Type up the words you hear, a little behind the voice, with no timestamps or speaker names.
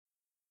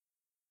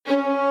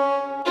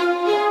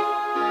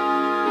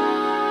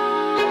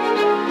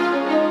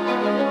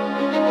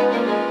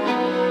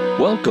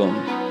Welcome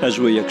as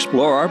we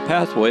explore our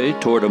pathway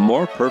toward a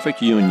more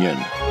perfect union.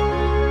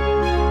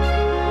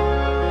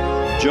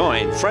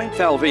 Join Frank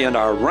Falvey and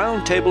our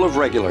round table of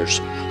regulars,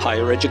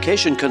 higher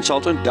education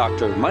consultant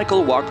Dr.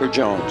 Michael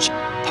Walker-Jones,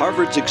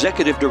 Harvard's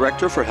Executive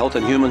Director for Health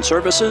and Human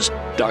Services,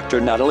 Dr.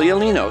 Natalie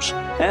Alinos,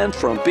 and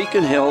from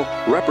Beacon Hill,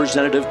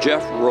 Representative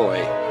Jeff Roy,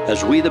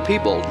 as we the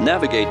people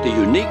navigate the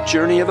unique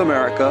journey of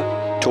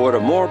America toward a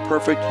more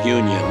perfect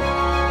union.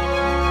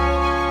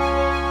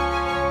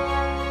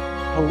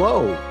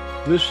 Hello,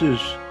 this is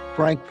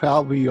Frank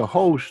Falvey, your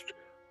host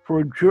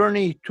for a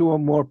journey to a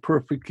more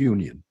perfect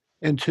union.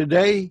 And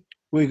today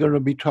we're going to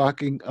be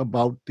talking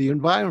about the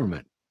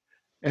environment.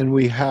 And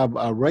we have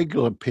our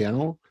regular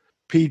panel,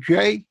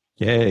 PJ.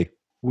 Yay.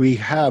 We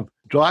have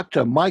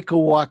Dr.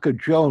 Michael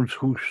Walker-Jones,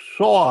 who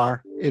saw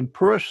in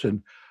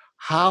person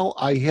how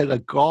I hit a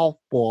golf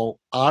ball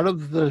out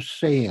of the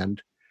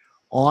sand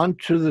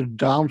onto the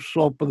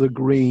downslope of the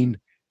green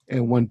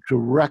and went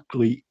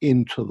directly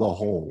into the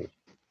hole.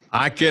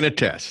 I can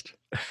attest.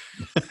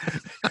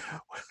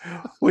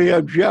 We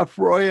have Jeff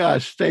Roy, our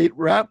state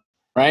rep.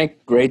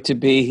 Frank, great to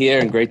be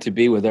here and great to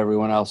be with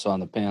everyone else on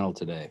the panel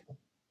today.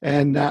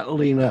 And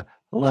Natalie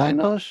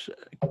Alinos.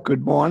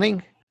 Good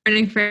morning.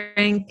 Morning,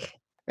 Frank.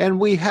 And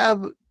we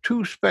have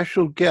two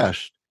special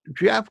guests.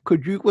 Jeff,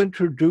 could you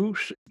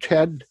introduce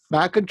Ted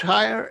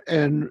McIntyre?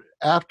 And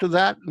after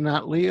that,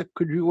 Natalie,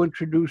 could you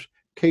introduce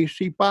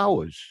Casey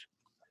Bowers?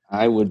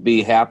 I would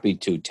be happy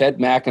to. Ted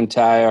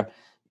McIntyre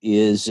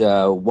is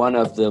one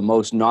of the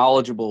most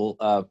knowledgeable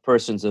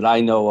persons that I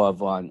know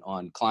of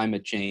on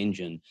climate change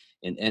and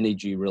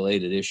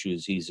energy-related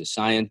issues. He's a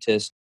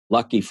scientist.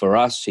 Lucky for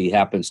us, he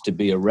happens to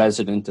be a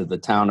resident of the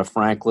town of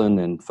Franklin.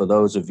 And for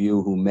those of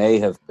you who may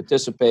have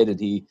participated,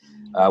 he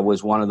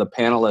was one of the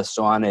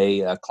panelists on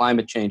a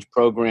climate change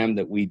program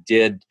that we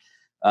did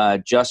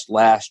just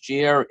last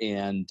year.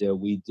 And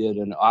we did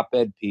an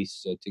op-ed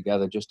piece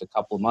together just a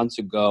couple of months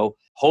ago,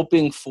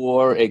 hoping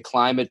for a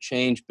climate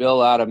change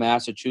bill out of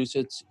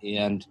Massachusetts.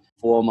 And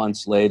 4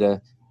 months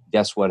later,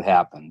 guess what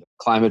happened? The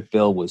climate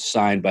bill was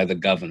signed by the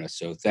governor.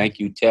 So thank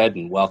you, Ted,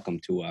 and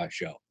welcome to our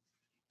show.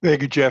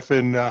 Thank you, Jeff,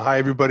 and hi,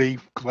 everybody.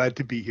 Glad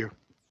to be here.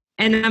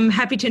 And I'm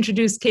happy to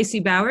introduce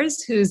Casey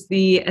Bowers, who's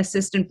the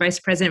Assistant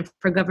Vice President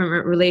for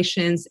Government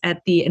Relations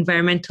at the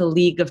Environmental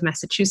League of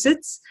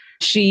Massachusetts.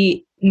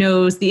 She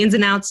knows the ins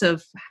and outs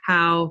of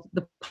how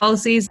the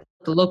policies at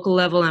the local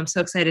level. I'm so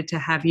excited to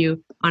have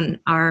you on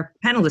our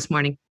panel this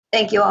morning.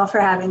 Thank you all for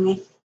having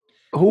me.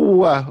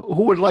 Who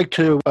would like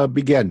to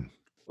begin?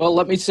 Well,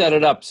 let me set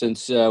it up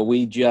since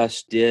we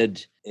just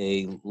did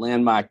a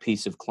landmark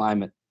piece of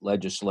climate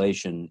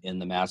legislation in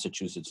the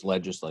Massachusetts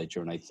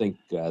legislature, and I think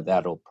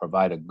that'll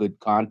provide a good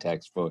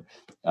context for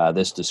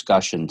this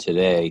discussion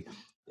today.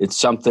 It's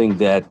something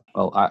that,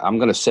 I'm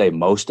going to say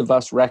most of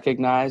us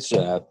recognize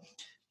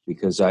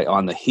because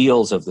on the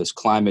heels of this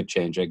climate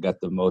change, I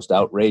got the most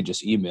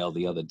outrageous email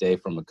the other day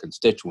from a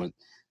constituent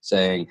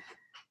saying,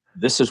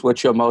 "This is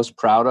what you're most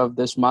proud of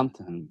this month?"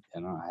 And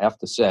I have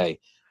to say,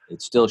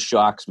 it still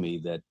shocks me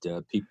that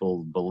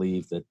people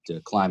believe that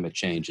climate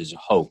change is a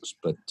hoax.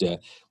 But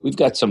we've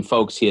got some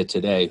folks here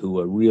today who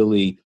are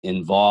really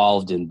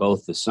involved in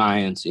both the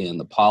science and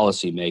the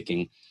policy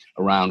making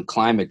around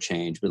climate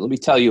change. But let me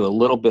tell you a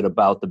little bit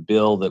about the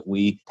bill that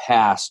we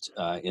passed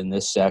in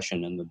this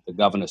session and the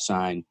governor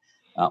signed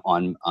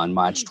on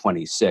March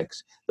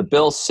 26. The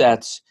bill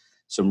sets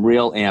some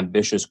real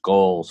ambitious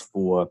goals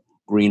for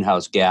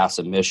greenhouse gas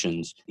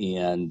emissions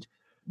and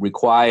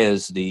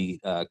requires the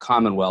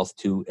Commonwealth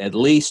to at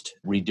least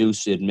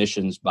reduce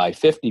emissions by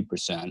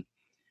 50%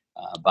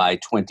 by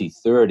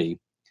 2030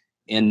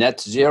 and net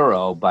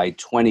zero by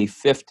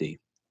 2050.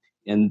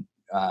 And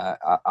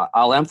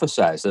I'll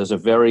emphasize, those are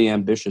very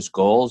ambitious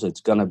goals.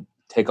 It's going to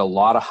take a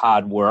lot of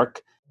hard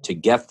work to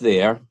get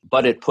there,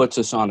 but it puts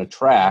us on a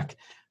track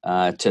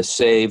to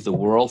save the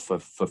world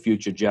for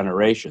future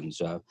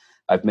generations.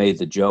 I've made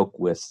the joke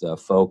with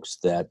folks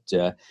that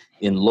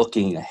in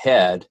looking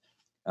ahead,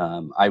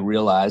 I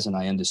realize and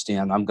I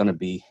understand I'm going to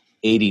be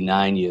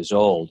 89 years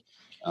old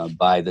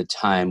by the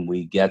time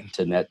we get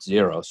to net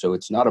zero. So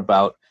it's not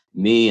about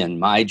me and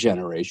my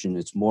generation.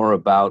 It's more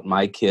about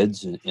my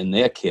kids and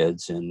their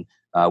kids and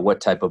what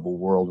type of a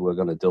world we're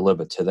going to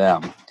deliver to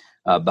them.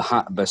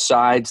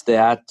 Besides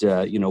that,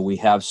 we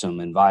have some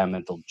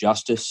environmental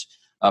justice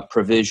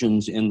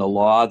provisions in the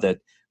law that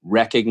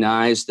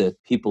recognize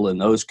that people in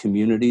those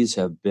communities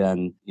have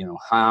been,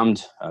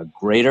 harmed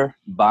greater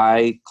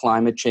by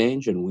climate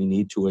change, and we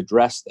need to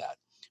address that.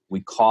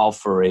 We call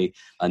for a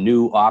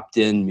new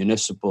opt-in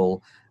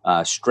municipal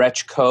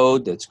stretch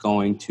code that's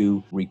going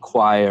to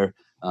require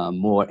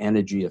more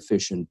energy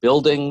efficient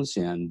buildings,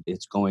 and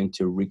it's going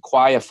to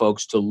require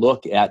folks to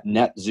look at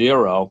net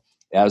zero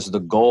as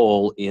the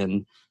goal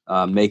in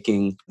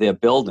making their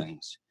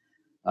buildings.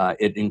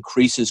 It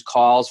increases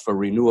calls for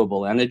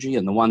renewable energy,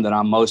 and the one that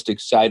I'm most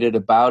excited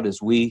about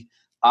is we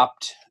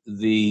upped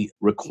the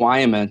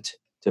requirement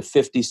to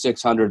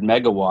 5,600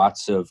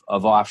 megawatts of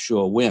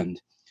offshore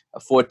wind.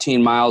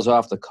 14 miles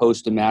off the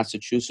coast of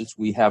Massachusetts,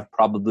 we have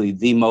probably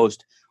the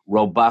most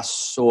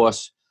robust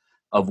source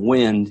of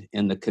wind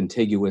in the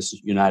contiguous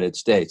United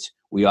States.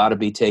 We ought to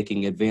be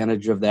taking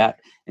advantage of that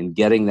and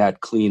getting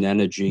that clean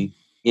energy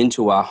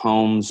into our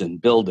homes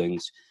and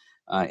buildings.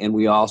 And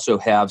we also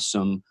have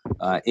some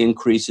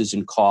increases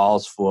in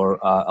calls for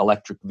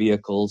electric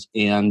vehicles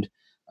and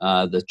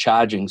the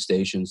charging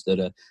stations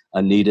that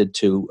are needed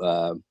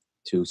to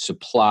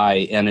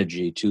supply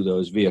energy to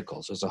those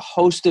vehicles. There's a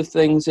host of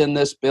things in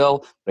this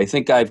bill, but I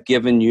think I've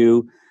given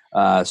you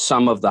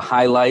some of the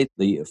highlights.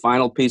 The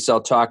final piece I'll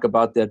talk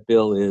about that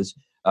bill is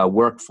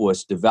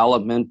workforce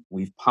development.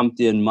 We've pumped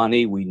in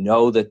money. We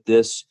know that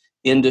this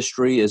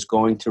industry is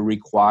going to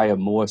require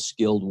more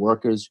skilled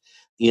workers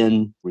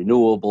in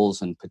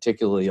renewables and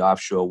particularly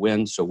offshore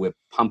wind. So we're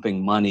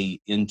pumping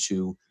money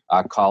into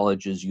our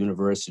colleges,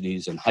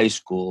 universities, and high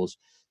schools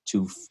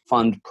to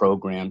fund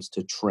programs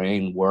to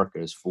train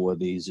workers for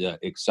these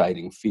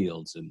exciting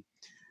fields. And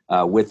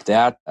with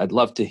that, I'd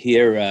love to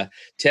hear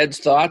Ted's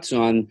thoughts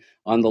on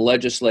the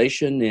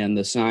legislation and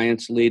the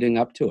science leading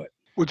up to it.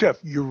 Well, Jeff,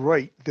 you're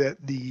right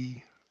that the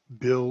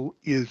bill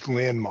is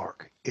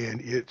landmark,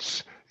 and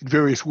it's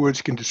various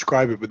words can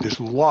describe it, but there's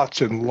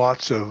lots and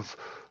lots of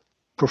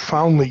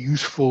profoundly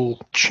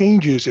useful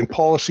changes and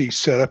policies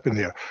set up in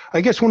there. I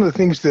guess one of the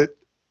things that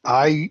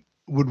I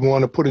would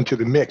want to put into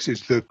the mix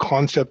is the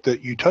concept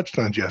that you touched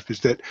on, Jeff, is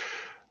that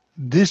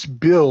this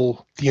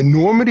bill, the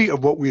enormity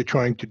of what we are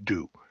trying to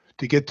do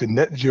to get to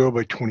net zero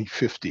by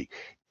 2050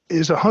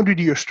 is a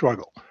 100-year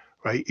struggle,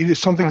 right? It is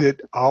something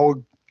that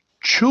our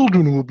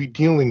children will be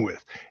dealing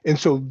with. And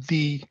so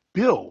the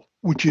bill,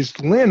 which is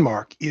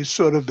landmark, is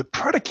sort of the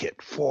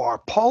predicate for our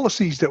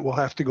policies that will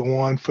have to go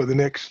on for the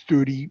next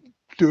 30,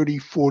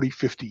 40,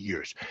 50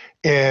 years.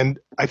 And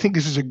I think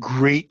this is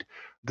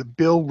the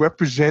bill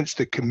represents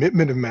the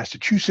commitment of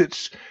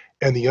Massachusetts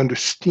and the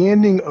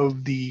understanding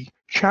of the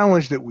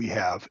challenge that we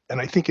have. And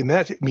I think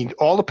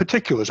all the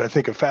particulars I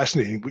think are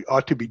fascinating. We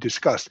ought to be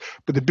discussed.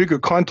 But the bigger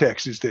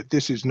context is that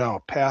this is now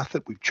a path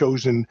that we've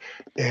chosen,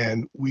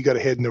 and we got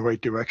to head in the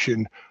right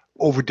direction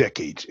over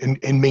decades.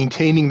 And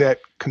maintaining that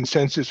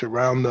consensus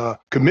around the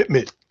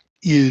commitment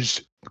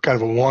is kind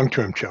of a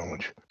long-term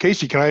challenge.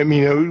 Casey,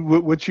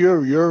 what's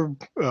you're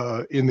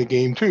in the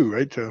game too,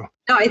 right? So.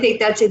 No, I think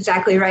that's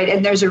exactly right.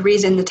 And there's a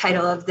reason the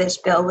title of this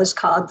bill was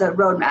called the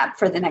Roadmap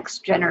for the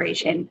Next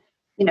Generation,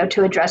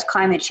 to address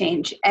climate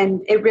change.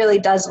 And it really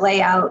does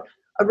lay out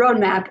a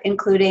roadmap,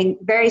 including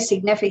very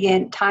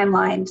significant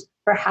timelines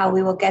for how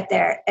we will get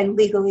there and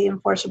legally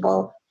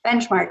enforceable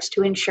benchmarks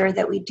to ensure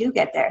that we do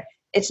get there.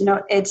 It's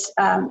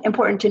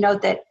important to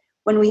note that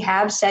when we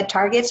have set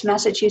targets,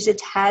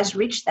 Massachusetts has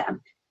reached them.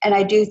 And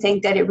I do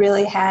think that it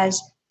really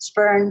has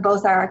spurred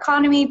both our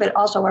economy, but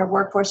also our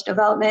workforce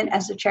development.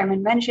 As the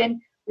chairman mentioned,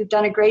 we've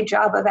done a great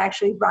job of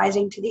actually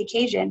rising to the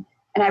occasion.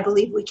 And I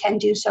believe we can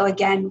do so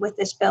again with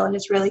this bill. And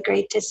it's really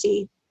great to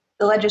see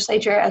the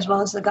legislature as well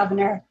as the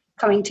governor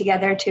coming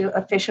together to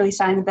officially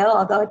sign the bill,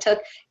 although it took,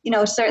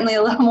 certainly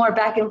a little more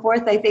back and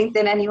forth, I think,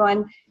 than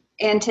anyone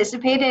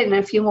anticipated, and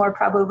a few more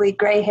probably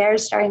gray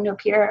hairs starting to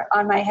appear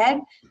on my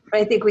head. But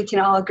I think we can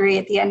all agree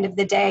at the end of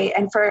the day,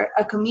 and for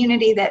a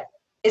community that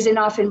isn't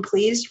often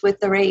pleased with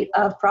the rate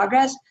of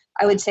progress,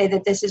 I would say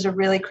that this is a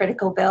really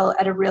critical bill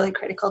at a really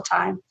critical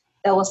time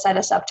that will set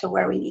us up to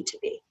where we need to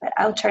be. But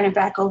I'll turn it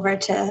back over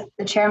to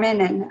the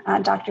chairman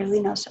and Dr.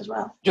 Linos as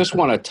well. Just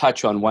want to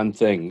touch on one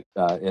thing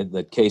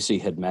that Casey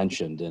had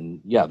mentioned.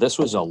 And yeah, this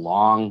was a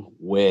long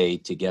way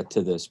to get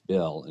to this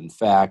bill. In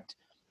fact,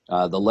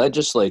 the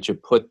legislature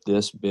put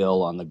this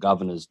bill on the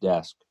governor's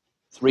desk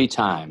 3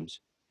 times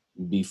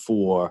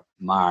before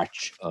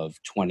March of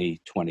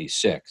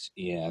 2026.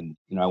 And,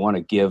 I want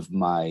to give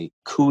my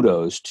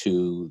kudos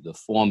to the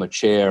former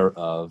chair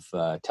of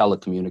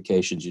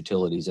Telecommunications,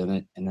 Utilities,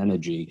 and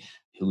Energy,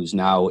 who's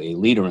now a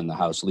leader in the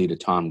House, Leader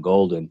Tom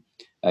Golden.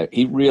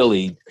 He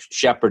really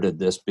shepherded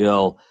this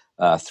bill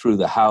through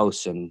the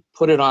House and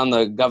put it on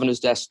the governor's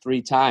desk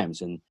 3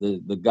 times. And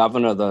the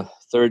governor, the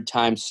 3rd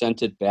time,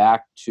 sent it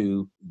back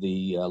to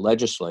the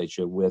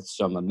legislature with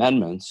some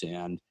amendments.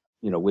 And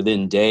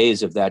within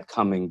days of that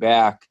coming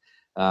back,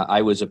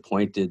 I was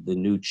appointed the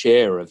new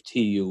chair of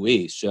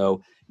TUE.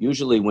 So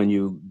usually when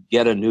you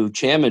get a new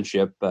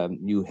chairmanship,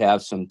 you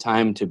have some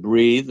time to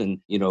breathe and,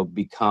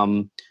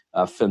 become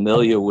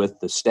familiar with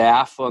the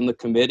staff on the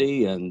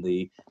committee and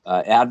the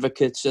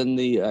advocates in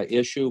the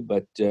issue.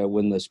 But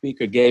when the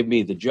speaker gave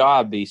me the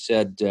job, he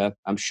said,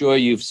 I'm sure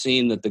you've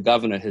seen that the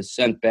governor has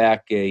sent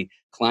back a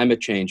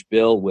climate change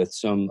bill with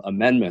some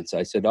amendments.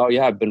 I said, oh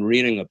yeah, I've been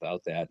reading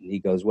about that. And he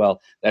goes,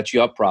 well, that's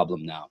your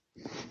problem now.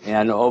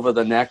 And over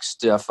the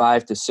next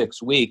 5 to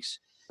 6 weeks,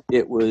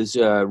 it was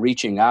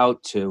reaching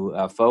out to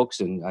folks.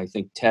 And I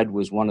think Ted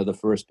was one of the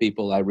first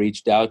people I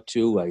reached out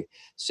to. I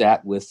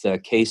sat with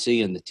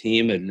Casey and the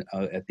team and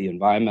at the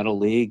Environmental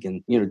League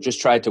and,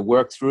 just tried to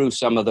work through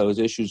some of those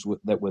issues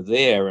that were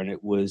there. And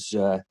it was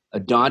a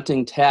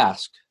daunting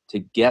task to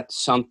get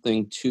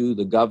something to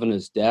the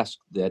governor's desk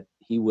that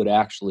he would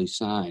actually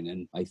sign.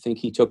 And I think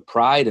he took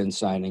pride in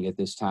signing it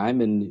this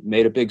time and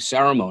made a big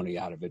ceremony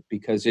out of it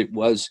because it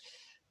was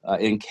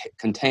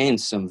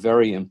contains some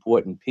very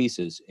important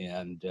pieces.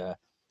 And,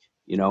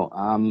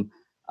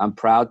 I'm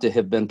proud to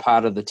have been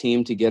part of the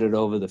team to get it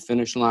over the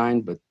finish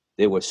line, but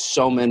there were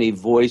so many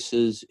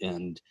voices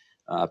and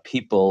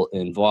people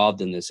involved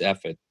in this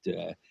effort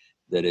that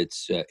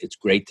it's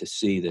great to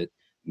see that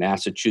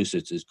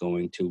Massachusetts is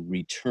going to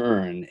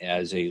return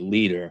as a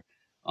leader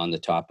on the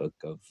topic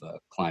of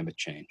climate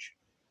change.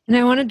 And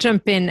I want to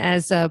jump in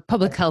as a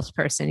public health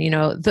person,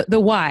 the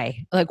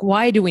why. Like,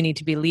 why do we need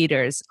to be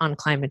leaders on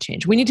climate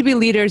change? We need to be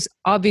leaders,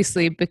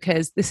 obviously,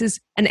 because this is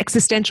an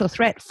existential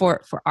threat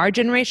for our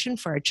generation,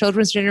 for our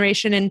children's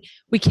generation, and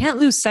we can't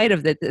lose sight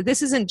of that.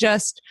 This isn't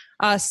just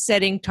us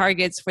setting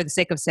targets for the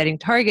sake of setting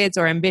targets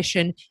or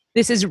ambition.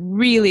 This is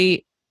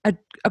really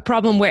a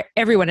problem where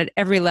everyone at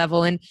every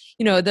level, and,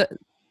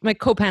 my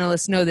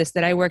co-panelists know this,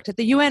 that I worked at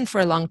the UN for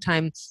a long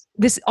time.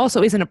 This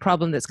also isn't a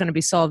problem that's going to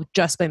be solved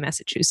just by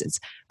Massachusetts.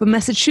 But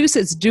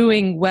Massachusetts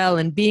doing well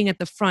and being at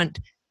the front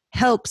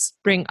helps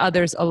bring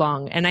others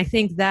along. And I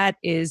think that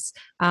is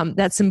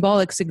that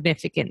symbolic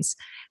significance.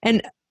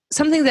 And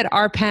something that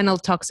our panel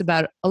talks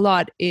about a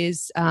lot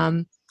is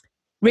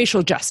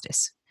racial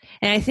justice.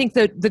 And I think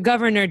that the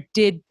governor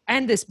did,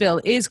 and this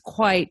bill is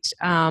quite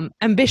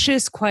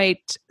ambitious,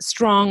 quite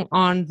strong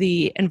on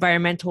the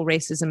environmental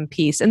racism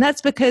piece. And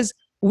that's because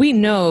we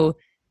know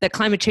that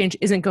climate change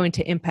isn't going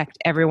to impact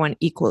everyone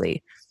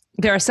equally.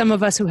 There are some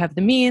of us who have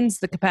the means,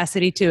 the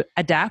capacity to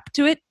adapt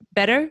to it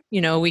better.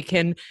 We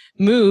can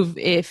move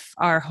if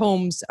our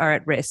homes are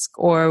at risk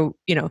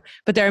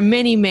but there are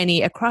many,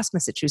 many across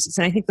Massachusetts.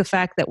 And I think the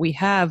fact that we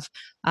have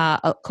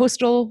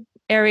coastal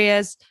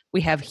areas,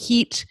 we have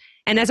heat.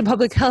 And as a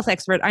public health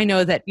expert, I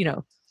know that,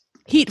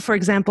 heat, for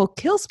example,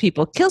 kills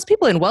people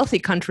in wealthy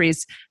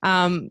countries.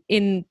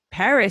 In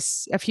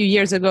Paris a few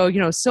years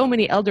ago, so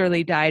many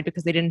elderly died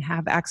because they didn't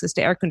have access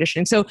to air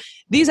conditioning. So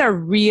these are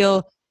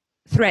real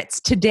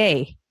threats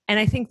today. And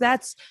I think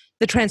that's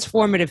the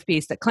transformative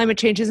piece, that climate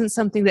change isn't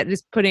something that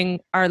is putting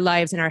our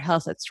lives and our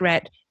health at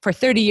threat for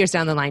 30 years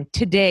down the line.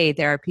 Today,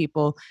 there are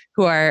people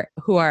who are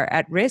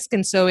at risk.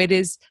 And so it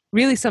is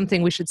really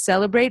something we should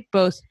celebrate,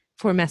 both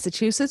for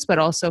Massachusetts, but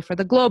also for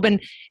the globe,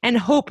 and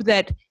hope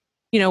that,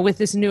 with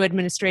this new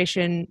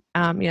administration,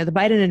 the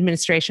Biden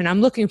administration, I'm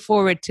looking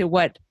forward to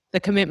what the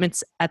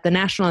commitments at the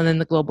national and then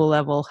the global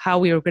level, how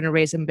we are going to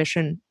raise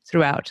ambition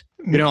throughout.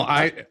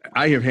 I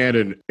have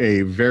had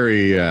a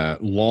very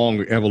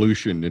long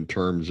evolution in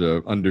terms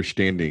of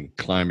understanding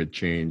climate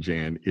change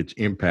and its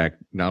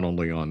impact, not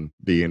only on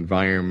the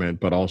environment,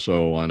 but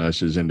also on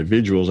us as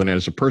individuals. And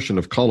as a person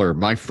of color,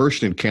 my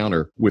first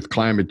encounter with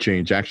climate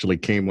change actually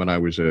came when I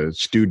was a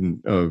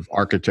student of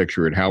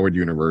architecture at Howard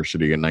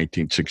University in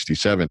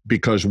 1967,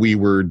 because we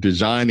were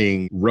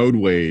designing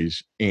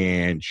roadways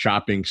and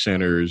shopping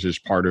centers as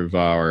part of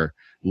our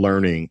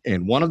learning.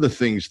 And one of the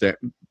things that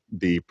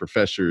the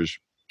professors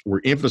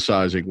were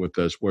emphasizing with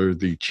us were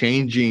the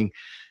changing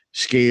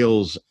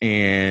scales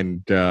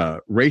and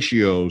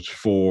ratios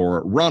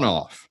for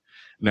runoff.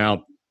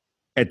 Now,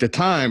 at the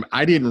time,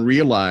 I didn't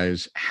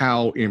realize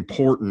how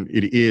important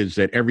it is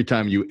that every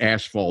time you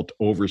asphalt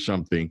over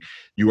something,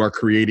 you are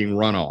creating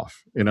runoff.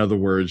 In other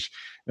words,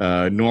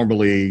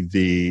 normally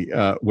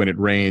when it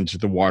rains,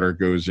 the water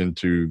goes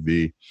into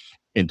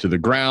the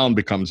ground,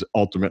 becomes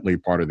ultimately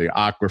part of the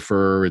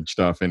aquifer and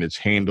stuff, and it's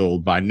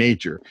handled by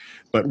nature.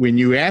 But when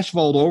you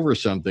asphalt over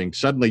something,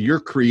 suddenly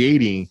you're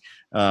creating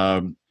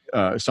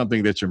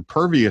something that's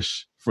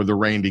impervious for the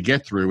rain to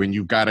get through, and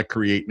you've got to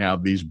create now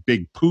these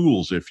big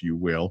pools, if you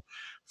will,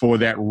 for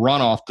that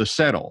runoff to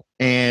settle.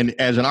 And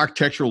as an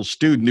architectural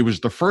student, it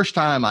was the first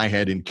time I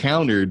had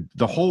encountered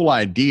the whole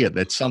idea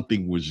that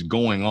something was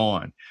going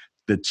on,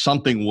 that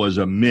something was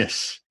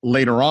amiss.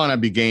 Later on, I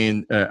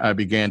began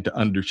to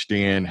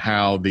understand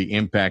how the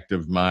impact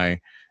of my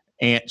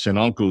aunts and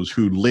uncles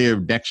who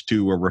lived next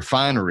to a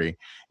refinery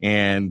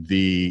and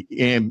the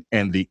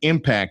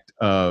impact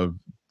of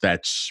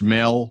that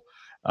smell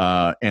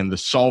and the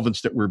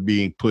solvents that were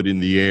being put in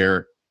the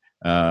air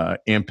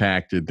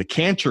impacted the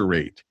cancer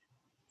rate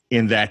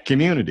in that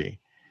community.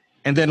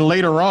 And then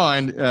later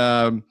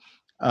on,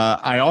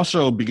 I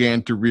also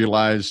began to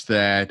realize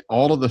that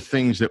all of the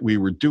things that we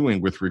were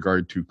doing with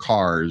regard to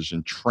cars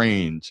and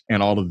trains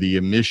and all of the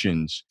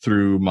emissions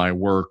through my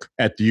work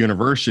at the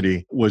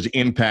university was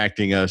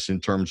impacting us in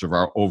terms of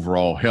our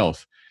overall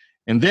health.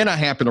 And then I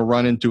happened to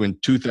run into, in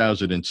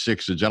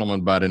 2006, a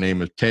gentleman by the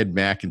name of Ted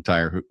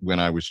McIntyre, when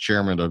I was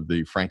chairman of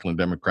the Franklin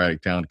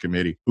Democratic Town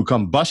Committee, who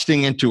come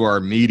busting into our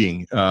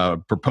meeting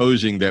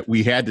proposing that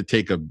we had to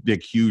take a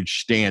big, huge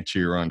stance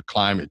here on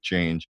climate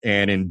change.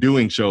 And in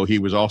doing so, he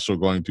was also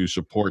going to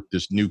support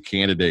this new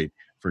candidate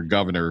for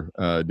governor,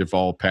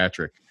 Deval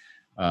Patrick.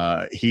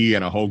 He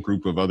and a whole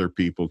group of other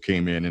people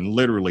came in and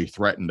literally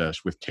threatened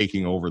us with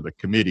taking over the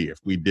committee if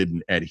we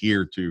didn't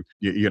adhere to,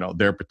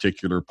 their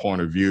particular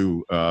point of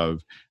view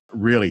of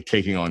really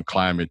taking on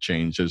climate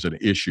change as an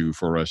issue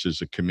for us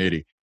as a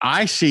committee.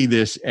 I see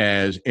this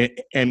as,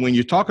 and when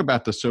you talk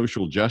about the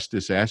social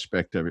justice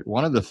aspect of it,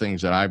 one of the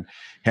things that I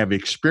have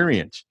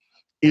experienced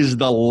is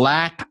the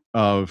lack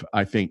of,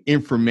 I think,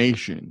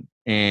 information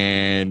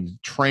and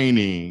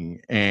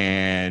training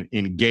and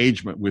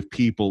engagement with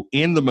people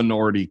in the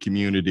minority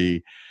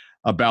community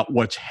about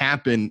what's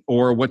happened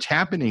or what's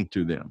happening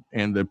to them.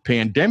 And the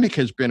pandemic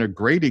has been a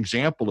great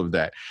example of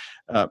that.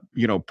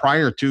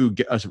 Prior to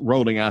us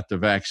rolling out the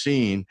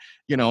vaccine,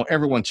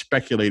 everyone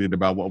speculated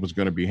about what was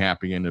going to be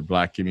happening in the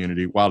Black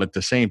community, while at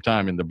the same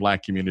time in the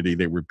Black community,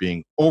 they were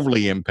being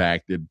overly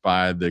impacted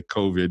by the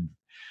COVID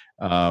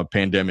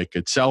pandemic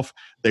itself.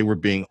 They were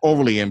being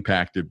overly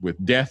impacted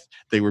with death.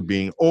 They were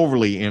being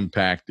overly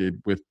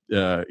impacted with,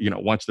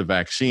 once the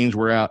vaccines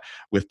were out,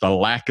 with the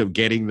lack of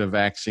getting the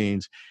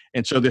vaccines.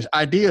 And so this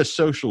idea of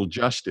social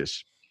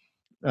justice,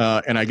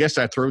 and I guess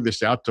I throw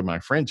this out to my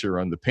friends here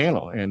on the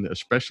panel, and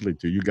especially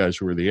to you guys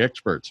who are the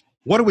experts.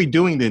 What are we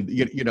doing to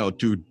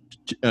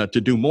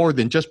do more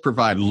than just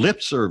provide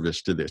lip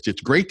service to this?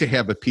 It's great to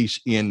have a piece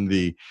in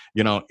the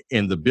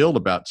bill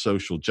about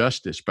social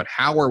justice, but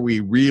how are we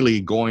really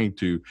going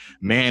to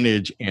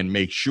manage and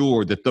make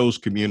sure that those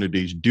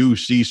communities do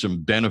see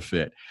some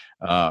benefit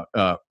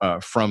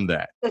from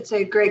that? That's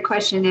a great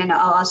question, and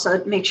I'll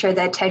also make sure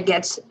that Ted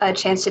gets a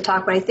chance to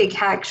talk. But I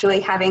think actually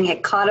having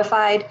it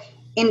codified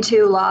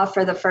into law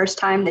for the first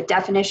time, the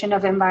definition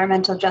of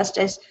environmental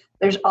justice,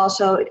 there's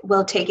also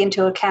will take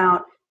into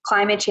account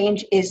climate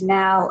change is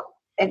now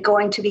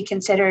going to be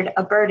considered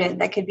a burden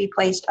that could be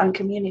placed on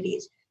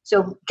communities.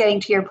 So getting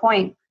to your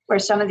point, where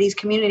some of these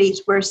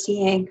communities, we're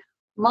seeing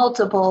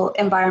multiple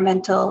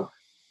environmental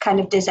kind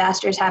of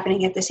disasters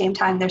happening at the same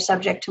time. They're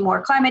subject to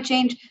more climate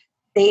change.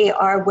 They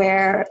are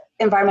where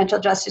environmental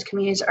justice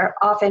communities are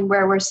often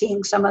where we're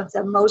seeing some of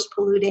the most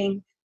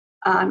polluting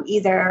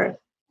either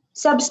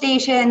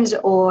substations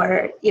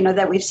or,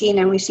 that we've seen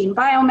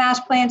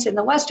biomass plants in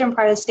the western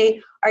part of the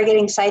state are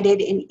getting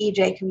sited in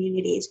EJ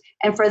communities.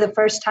 And for the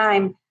first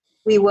time,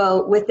 we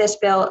will, with this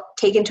bill,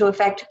 take into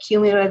effect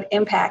cumulative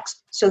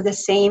impacts. So the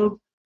same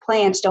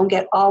plants don't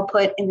get all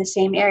put in the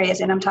same areas.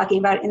 And I'm talking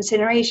about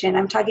incineration.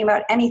 I'm talking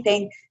about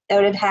anything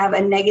that would have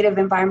a negative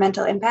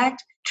environmental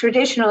impact.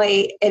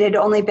 Traditionally, it had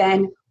only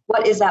been,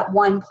 what is that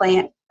one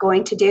plant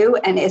going to do?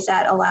 And is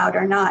that allowed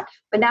or not?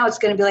 But now it's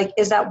going to be like,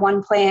 is that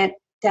one plant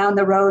down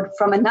the road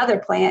from another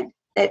plant,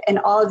 and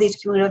all of these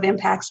cumulative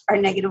impacts are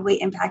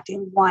negatively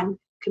impacting one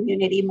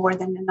community more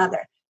than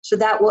another. So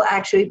that will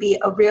actually be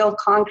a real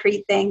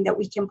concrete thing that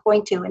we can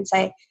point to and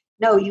say,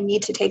 no, you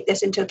need to take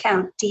this into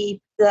account.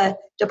 The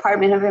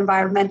Department of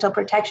Environmental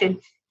Protection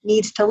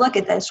needs to look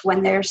at this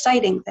when they're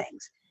citing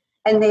things.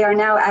 And they are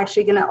now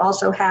actually going to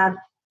also have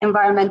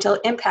environmental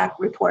impact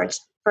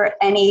reports for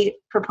any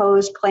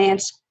proposed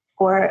plants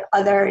or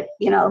other,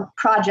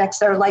 projects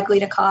that are likely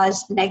to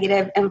cause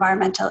negative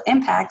environmental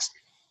impacts.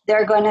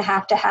 They're going to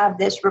have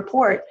this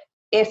report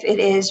if it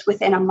is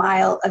within a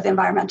mile of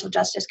environmental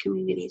justice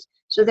communities.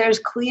 So there's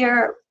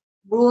clear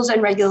rules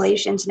and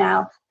regulations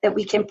now that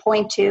we can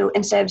point to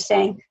instead of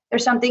saying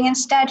there's something in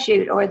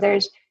statute or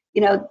there's,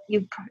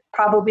 you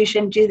probably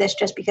shouldn't do this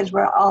just because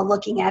we're all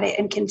looking at it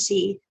and can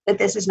see that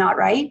this is not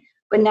right.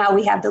 But now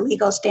we have the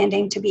legal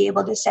standing to be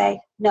able to say,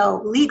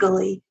 no,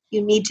 legally,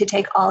 you need to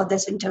take all of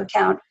this into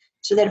account,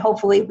 so that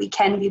hopefully we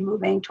can be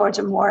moving towards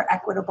a more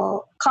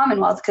equitable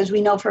Commonwealth, because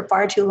we know for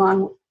far too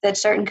long that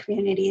certain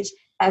communities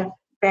have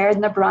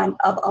borne the brunt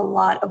of a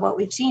lot of what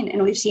we've seen.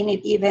 And we've seen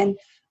it even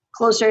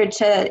closer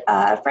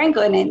to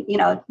Franklin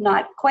and,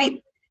 not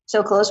quite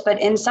so close, but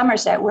in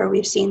Somerset, where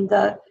we've seen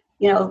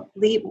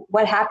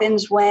what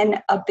happens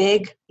when a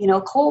big,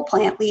 coal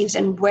plant leaves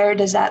and where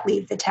does that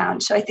leave the town?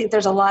 So I think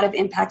there's a lot of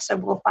impacts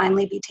that will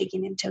finally be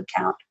taken into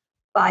account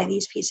by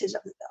these pieces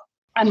of the bill.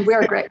 And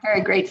we're very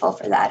grateful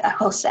for that, I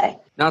will say.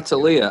 Now,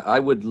 Talia, I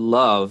would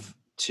love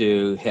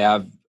to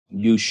have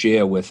you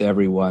share with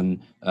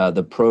everyone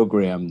the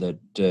program that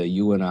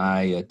you and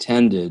I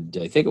attended,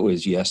 I think it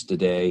was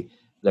yesterday,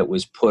 that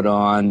was put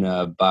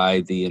on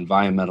by the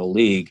Environmental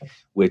League,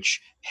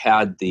 which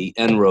had the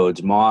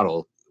En-ROADS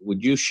model.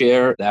 Would you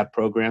share that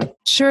program?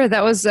 Sure.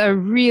 That was a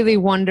really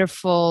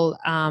wonderful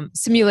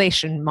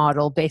simulation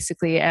model,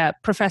 basically.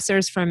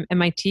 Professors from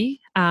MIT,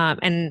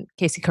 and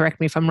Casey, correct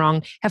me if I'm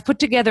wrong, have put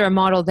together a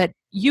model that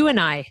you and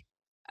I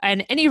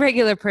and any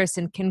regular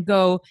person can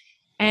go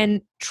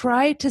and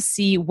try to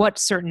see what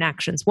certain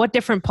actions, what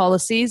different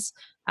policies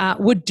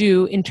would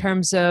do in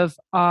terms of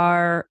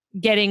our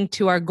getting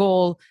to our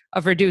goal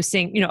of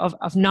reducing,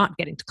 of not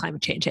getting to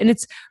climate change. And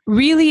it's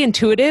really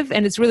intuitive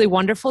and it's really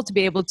wonderful to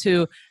be able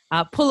to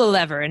pull a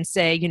lever and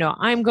say,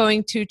 I'm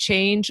going to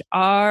change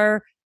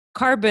our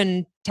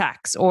carbon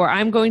tax, or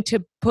I'm going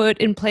to put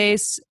in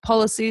place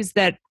policies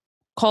that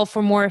call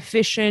for more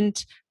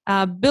efficient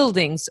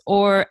buildings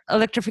or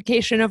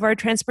electrification of our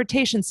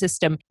transportation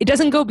system. It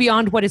doesn't go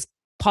beyond what is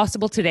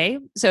possible today.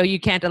 So you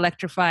can't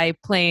electrify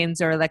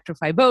planes or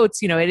electrify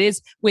boats. It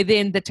is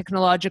within the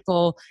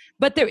technological,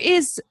 but there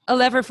is a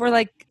lever for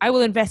I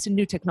will invest in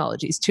new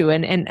technologies too,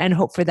 and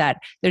hope for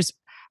that. There's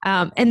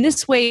and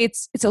this way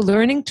it's a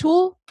learning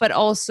tool, but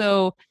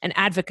also an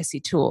advocacy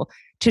tool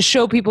to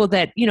show people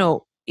that,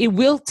 it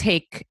will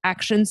take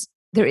actions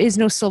there is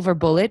no silver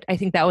bullet. I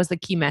think that was the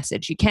key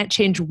message. You can't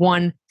change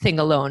one thing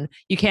alone.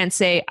 You can't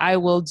say, I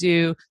will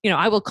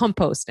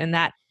compost, and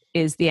that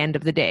is the end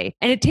of the day.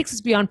 And it takes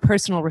us beyond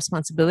personal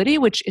responsibility,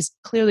 which is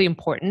clearly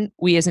important.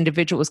 We as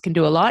individuals can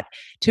do a lot,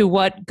 to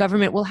what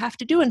government will have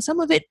to do. And some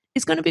of it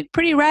is going to be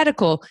pretty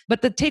radical.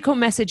 But the take-home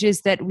message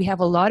is that we have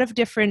a lot of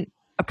different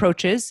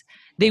approaches.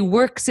 They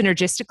work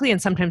synergistically,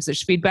 and sometimes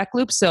there's feedback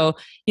loops. So,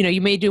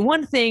 you may do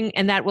one thing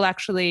and that will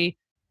actually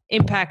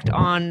impact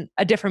on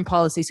a different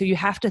policy. So you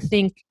have to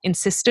think in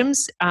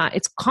systems.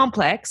 It's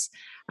complex.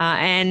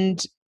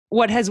 And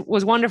what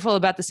was wonderful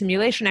about the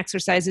simulation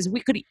exercise is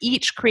we could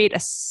each create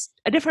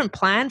a different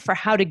plan for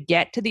how to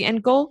get to the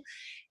end goal.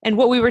 And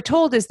what we were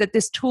told is that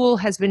this tool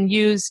has been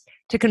used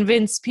to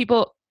convince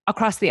people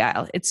across the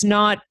aisle. It's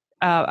not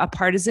a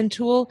partisan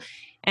tool,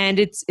 and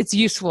it's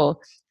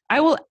useful. I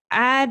will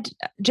add,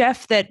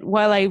 Jeff, that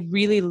while I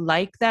really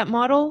like that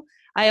model,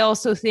 I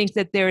also think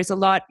that there is a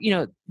lot,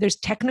 there's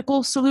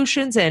technical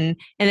solutions and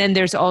then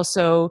there's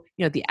also,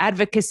 the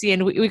advocacy.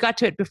 And we got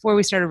to it before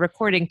we started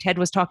recording. Ted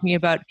was talking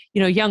about,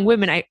 young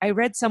women. I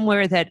read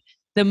somewhere that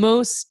the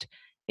most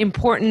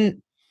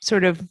important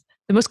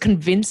the most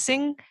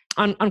convincing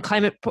on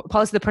climate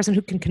policy, the person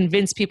who can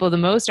convince people the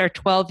most are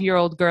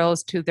 12-year-old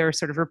girls to their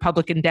sort of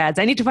Republican dads.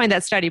 I need to find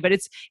that study, but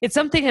it's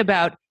something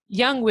about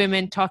young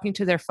women talking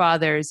to their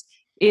fathers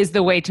is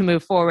the way to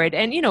move forward.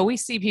 And, we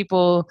see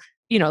people,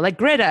 like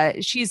Greta,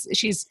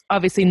 she's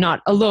obviously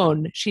not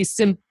alone. She's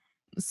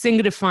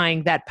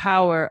signifying that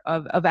power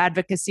of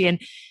advocacy. And,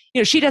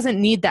 she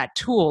doesn't need that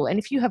tool. And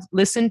if you have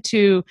listened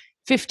to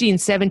 15,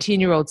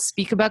 17-year-olds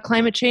speak about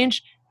climate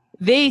change,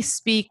 they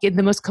speak in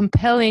the most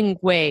compelling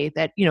way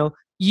that,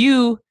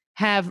 you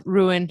have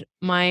ruined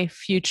my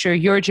future.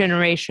 Your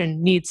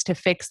generation needs to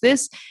fix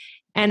this.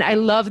 And I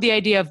love the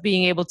idea of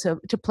being able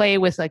to play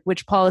with like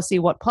which policy,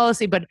 what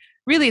policy, but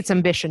really it's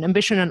ambition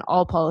on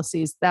all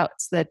policies.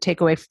 That's the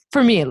takeaway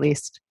for me, at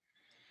least.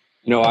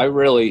 I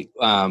really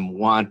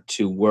want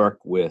to work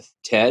with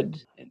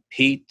Ted and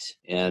Pete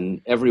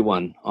and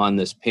everyone on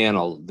this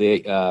panel.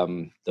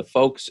 The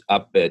folks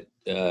up at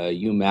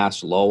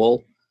UMass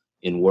Lowell,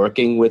 in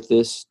working with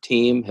this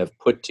team, have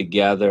put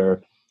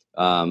together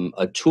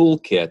a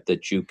toolkit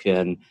that you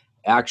can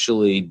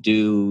actually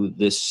do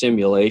this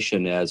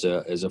simulation as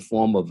a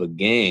form of a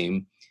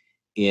game,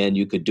 and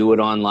you could do it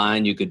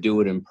online, you could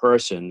do it in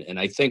person. And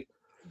I think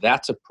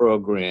that's a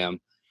program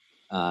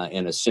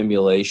and a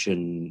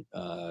simulation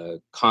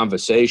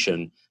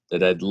conversation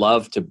that I'd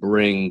love to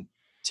bring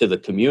to the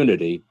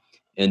community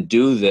and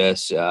do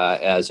this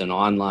as an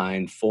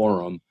online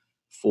forum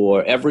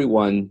for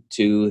everyone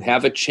to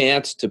have a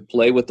chance to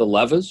play with the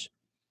levers,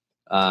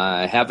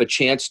 have a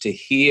chance to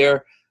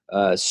hear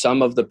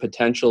some of the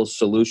potential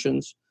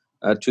solutions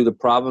to the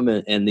problem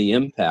and the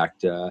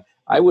impact.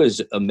 I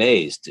was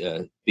amazed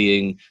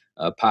being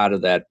a part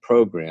of that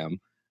program.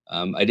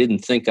 I didn't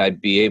think I'd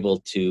be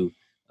able to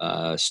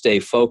stay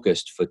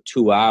focused for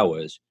 2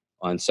 hours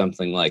on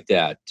something like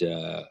that.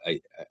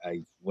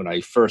 When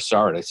I first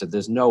saw it, I said,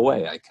 there's no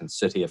way I can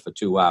sit here for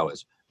 2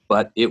 hours.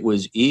 But it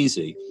was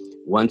easy.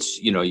 Once,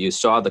 you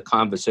saw the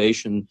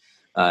conversation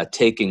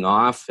taking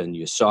off and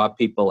you saw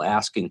people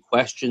asking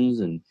questions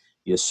and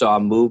you saw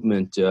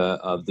movement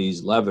of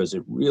these levers,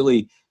 it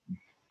really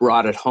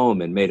brought it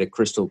home and made it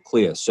crystal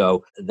clear.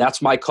 So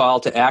that's my call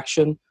to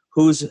action.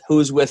 Who's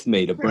with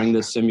me to bring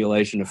this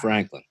simulation to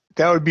Franklin?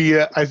 That would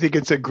be, I think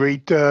it's a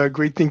great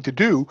thing to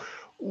do.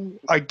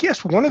 I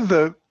guess one of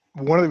the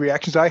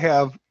reactions I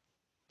have,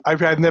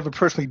 I've never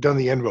personally done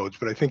the En-ROADS,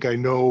 but I think I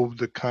know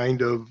the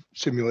kind of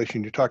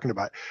simulation you're talking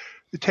about.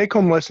 The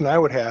take-home lesson I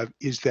would have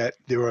is that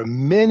there are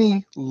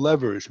many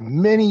levers,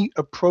 many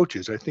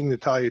approaches. I think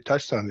Natalia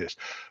touched on this,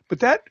 but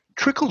that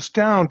trickles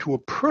down to a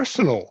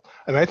personal.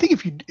 And I think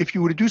if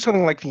you were to do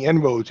something like the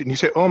En-ROADS and you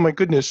say, oh my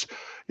goodness,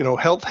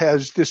 health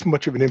has this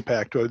much of an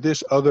impact or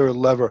this other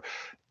lever,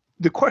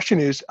 the question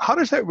is, how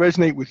does that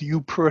resonate with you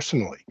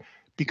personally?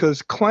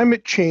 Because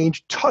climate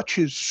change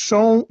touches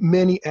so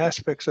many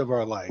aspects of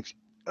our lives.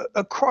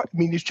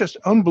 It's just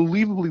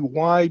unbelievably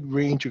wide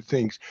range of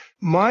things.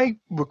 My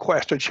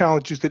request or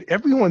challenge is that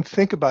everyone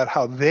think about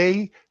how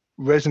they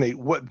resonate,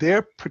 what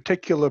their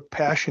particular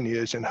passion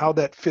is, and how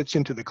that fits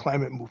into the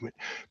climate movement.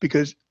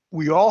 Because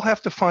we all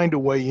have to find a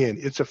way in.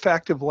 It's a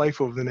fact of life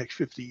over the next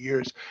 50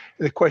 years.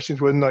 And the question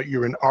is whether or not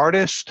you're an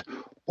artist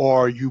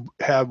or you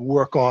have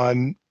work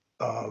on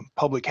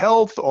public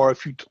health, or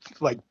if you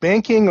like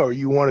banking or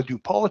you want to do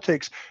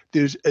politics.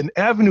 There's an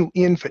avenue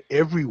in for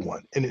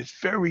everyone, and it's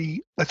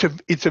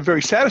a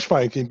very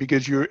satisfying thing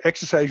because you're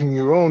exercising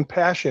your own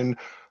passion,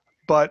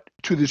 but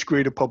to this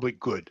greater public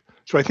good.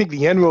 So I think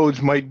the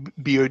En-ROADS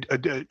might be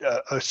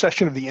a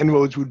session of the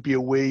En-ROADS would be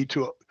a way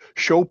to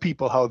show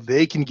people how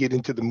they can get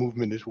into the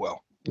movement as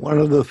well. One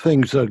of the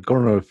things that are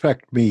going to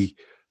affect me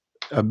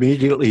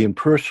immediately and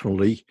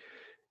personally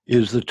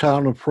is the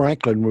town of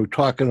Franklin. We're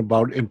talking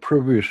about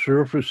impervious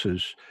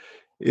surfaces,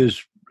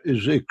 is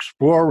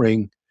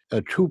exploring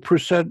a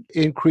 2%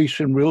 increase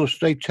in real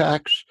estate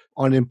tax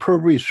on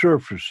impervious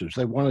surfaces.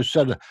 They want to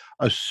set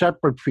a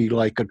separate fee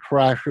like a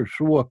trash or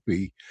sewer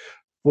fee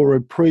for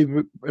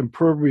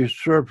impervious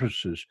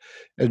surfaces.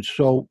 And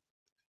so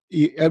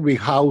every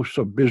house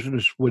or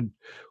business would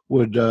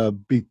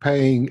be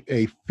paying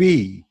a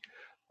fee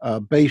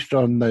based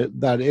on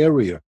that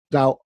area.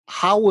 Now,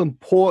 how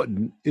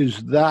important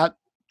is that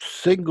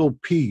single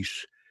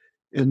piece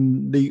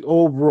in the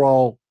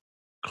overall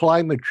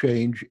climate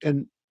change?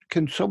 And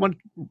can someone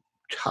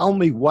tell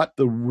me what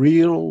the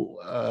real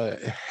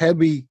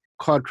heavy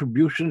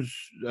contributions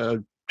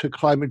to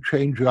climate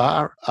change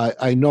are?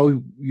 I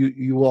know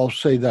you all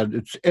say that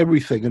it's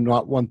everything and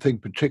not one thing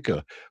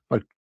particular,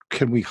 but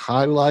can we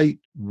highlight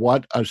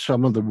what are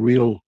some of the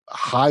real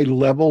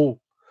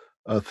high-level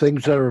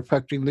things that are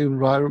affecting the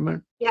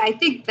environment? Yeah, I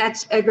think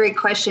that's a great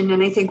question.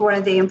 And I think one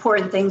of the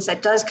important things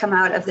that does come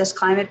out of this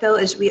climate bill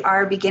is we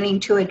are beginning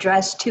to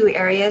address two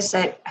areas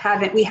that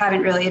we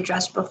haven't really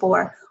addressed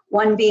before.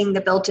 One being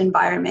the built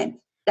environment.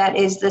 That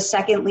is the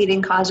second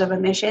leading cause of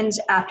emissions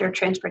after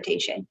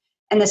transportation.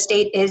 And the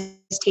state is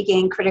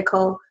taking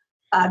critical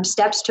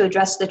steps to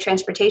address the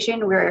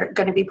transportation. We're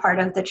going to be part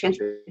of the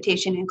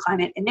Transportation and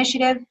Climate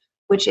Initiative,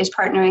 which is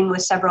partnering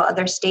with several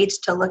other states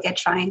to look at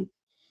trying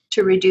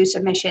to reduce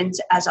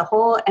emissions as a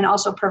whole and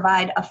also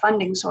provide a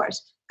funding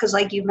source. Because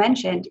like you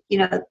mentioned,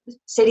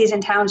 cities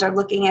and towns are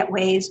looking at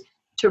ways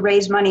to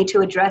raise money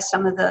to address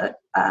some of the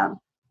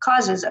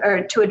causes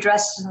or to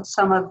address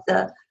some of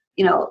the,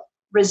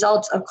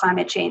 results of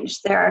climate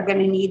change. There are going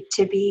to need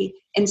to be,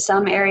 in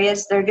some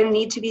areas, there are going to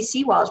need to be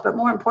seawalls, but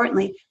more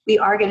importantly, we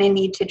are going to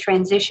need to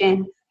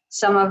transition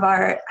some of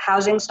our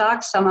housing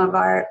stock, some of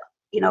our,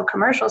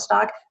 commercial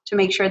stock to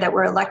make sure that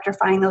we're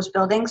electrifying those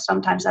buildings.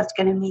 Sometimes that's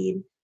going to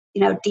mean,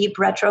 deep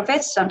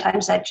retrofits.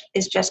 Sometimes that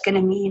is just going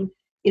to mean,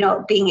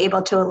 being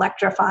able to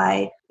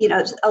electrify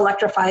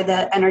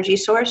the energy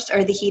source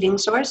or the heating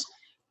source.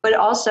 But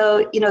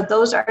also,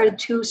 those are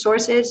two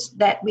sources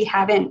that we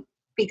haven't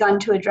begun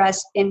to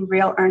address in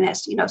real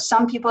earnest.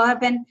 Some people have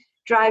been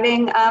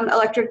driving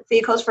electric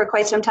vehicles for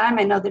quite some time.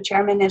 I know the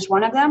chairman is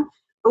one of them,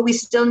 but we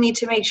still need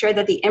to make sure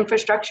that the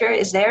infrastructure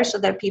is there so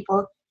that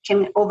people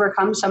can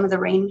overcome some of the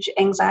range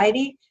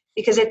anxiety.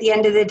 Because at the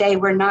end of the day,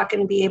 we're not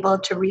going to be able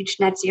to reach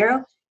net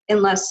zero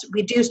unless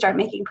we do start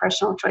making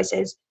personal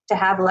choices to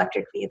have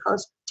electric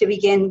vehicles, to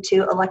begin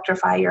to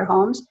electrify your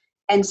homes.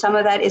 And some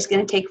of that is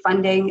going to take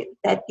funding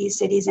that these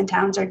cities and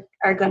towns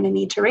are going to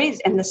need to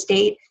raise, and the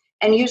state,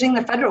 and using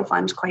the federal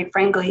funds, quite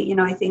frankly.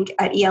 I think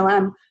at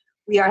ELM,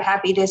 we are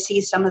happy to see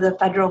some of the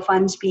federal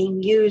funds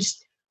being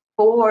used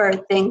for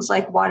things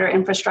like water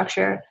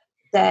infrastructure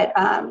that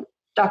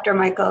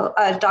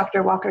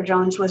Dr. Walker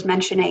Jones was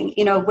mentioning.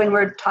 When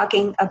we're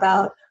talking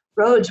about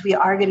roads, we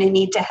are going to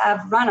need to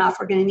have runoff.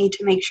 We're going to need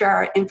to make sure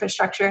our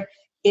infrastructure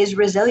is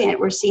resilient.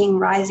 We're seeing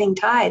rising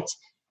tides.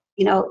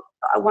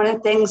 One of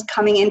the things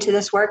coming into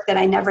this work that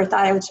I never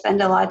thought I would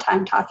spend a lot of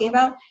time talking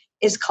about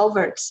is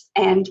culverts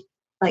and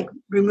like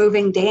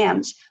removing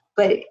dams.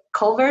 But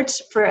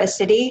culverts for a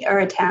city or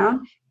a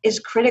town is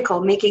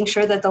critical, making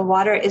sure that the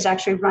water is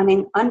actually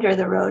running under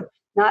the road,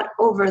 not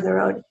over the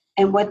road.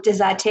 And what does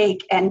that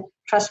take? And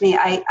trust me,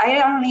 I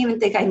don't even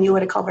think I knew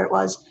what a culvert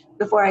was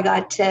before I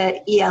got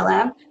to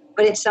ELM,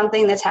 but it's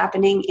something that's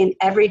happening in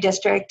every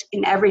district,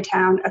 in every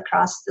town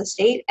across the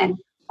state. And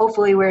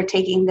hopefully we're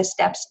taking the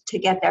steps to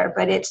get there.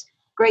 But it's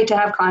great to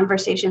have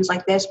conversations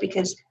like this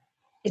because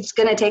it's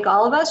going to take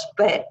all of us.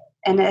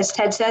 And as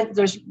Ted said,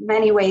 there's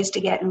many ways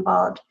to get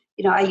involved.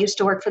 I used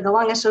to work for the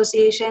Lung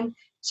Association.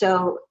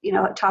 So,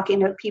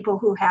 talking to people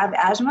who have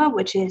asthma,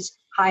 which is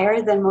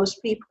higher than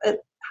most people,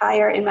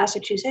 higher in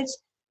Massachusetts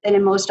than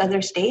in most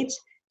other states.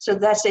 So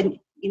that's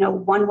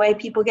one way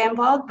people get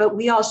involved. But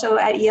we also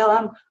at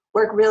ELM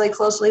work really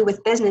closely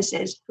with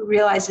businesses who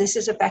realize this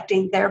is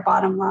affecting their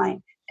bottom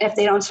line. And if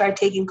they don't start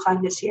taking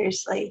climate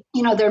seriously,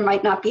 there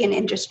might not be an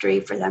industry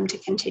for them to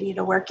continue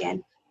to work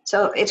in.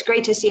 So it's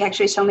great to see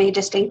actually so many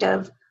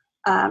distinctive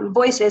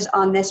voices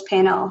on this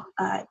panel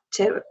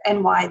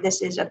and why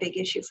this is a big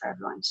issue for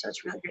everyone. So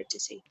it's really great to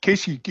see.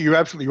 Casey, you're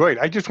absolutely right.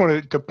 I just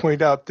wanted to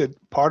point out that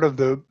part of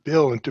the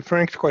bill, and to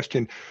Frank's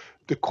question,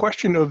 the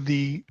question of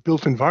the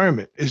built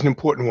environment is an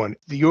important one.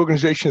 The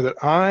organization that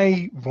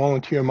I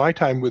volunteer my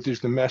time with is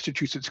the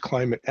Massachusetts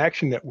Climate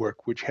Action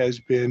Network, which has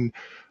been,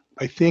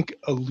 I think,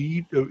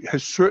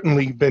 has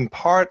certainly been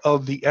part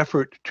of the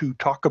effort to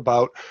talk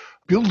about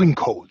building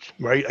codes,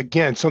 right?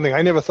 Again, something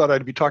I never thought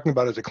I'd be talking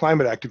about as a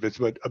climate activist,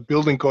 but a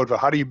building code for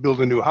how do you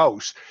build a new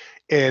house,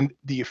 and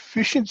the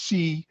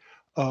efficiency,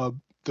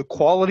 the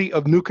quality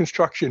of new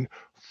construction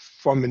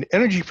from an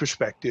energy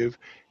perspective,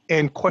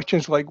 and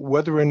questions like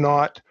whether or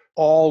not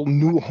all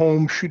new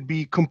homes should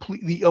be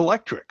completely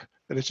electric.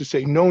 That is to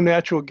say, no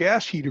natural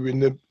gas heater in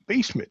the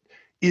basement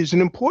is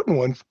an important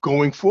one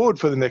going forward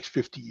for the next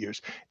 50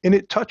 years. And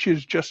it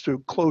touches, just to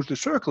close the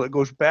circle, it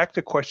goes back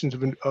to questions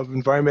of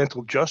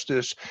environmental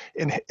justice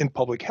and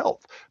public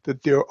health,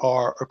 that there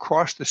are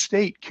across the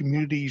state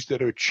communities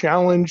that are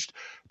challenged,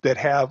 that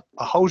have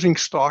a housing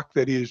stock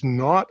that is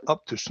not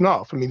up to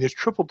snuff. I mean, there's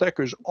triple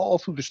deckers all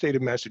through the state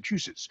of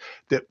Massachusetts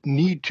that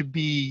need to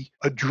be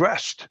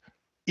addressed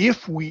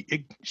if we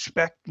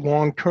expect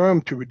long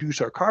term to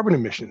reduce our carbon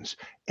emissions.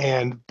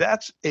 And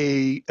that's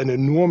an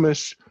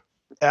enormous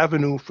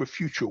avenue for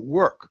future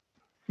work.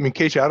 I mean,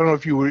 Casey, I don't know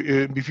if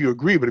you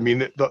agree, but I mean,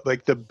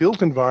 the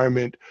built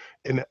environment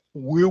and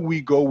where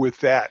we go with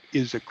that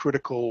is a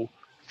critical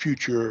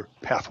future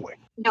pathway.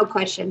 No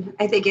question.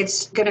 I think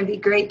it's going to be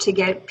great to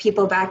get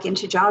people back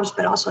into jobs,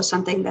 but also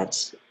something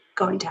that's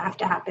going to have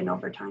to happen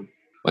over time.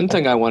 One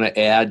thing I want to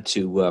add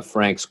to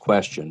Frank's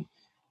question,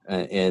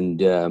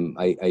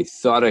 I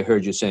thought I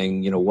heard you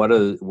saying, what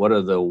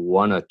are the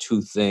one or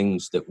two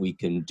things that we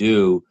can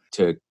do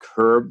to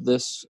curb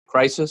this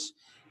crisis?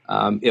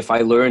 If I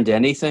learned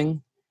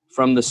anything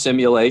from the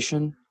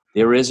simulation,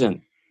 there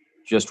isn't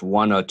just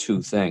one or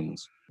two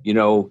things.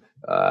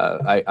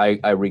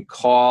 I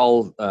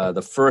recall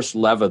the first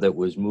lever that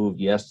was moved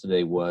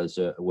yesterday was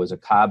a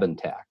carbon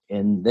tax,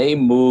 and they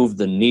moved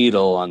the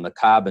needle on the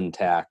carbon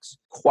tax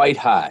quite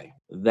high.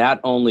 That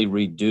only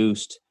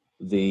reduced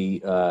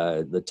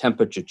the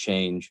temperature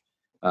change.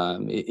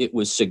 It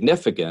was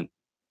significant,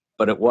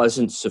 but it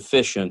wasn't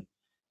sufficient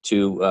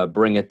to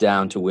bring it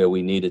down to where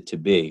we need it to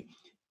be.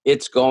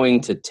 It's going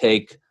to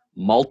take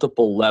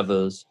multiple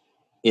levers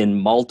in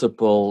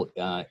multiple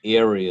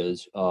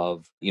areas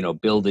of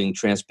building,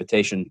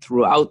 transportation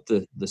throughout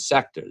the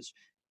sectors,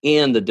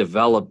 and the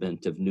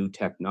development of new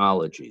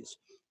technologies,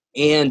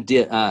 and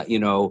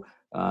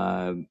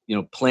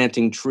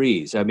planting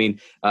trees. I mean,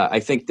 I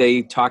think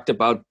they talked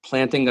about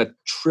planting 1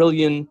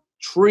 trillion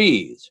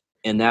trees,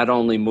 and that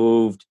only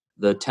moved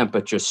the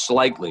temperature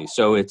slightly.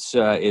 So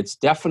it's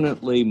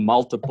definitely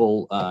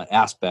multiple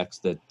aspects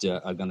that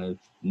are going to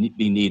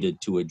be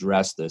needed to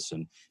address this,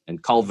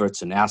 and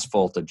culverts and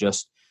asphalt are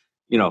just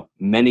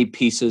many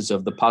pieces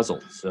of the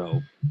puzzle.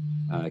 So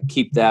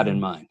keep that in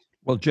mind.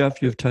 Well,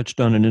 Jeff, you've touched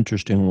on an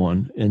interesting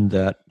one in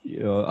that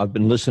I've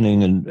been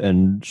listening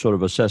and sort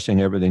of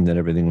assessing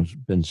everything's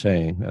been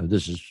saying.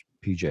 This is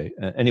PJ.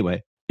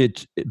 Anyway,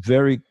 it's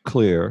very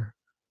clear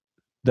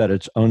that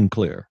it's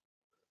unclear.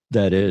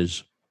 That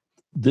is,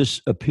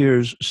 this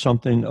appears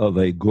something of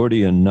a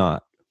Gordian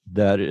knot.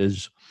 That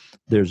is,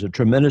 there's a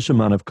tremendous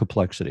amount of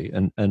complexity.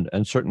 And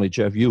certainly,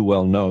 Jeff, you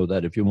well know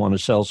that if you want to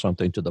sell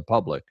something to the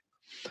public,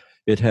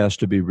 it has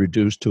to be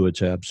reduced to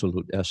its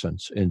absolute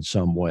essence in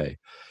some way.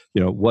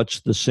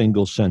 What's the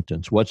single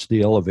sentence? What's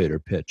the elevator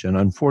pitch? And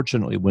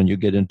unfortunately, when you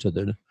get into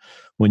the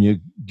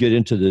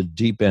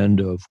deep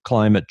end of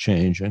climate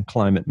change and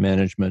climate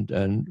management,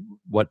 and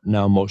what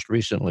now most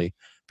recently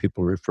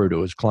people refer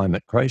to as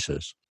climate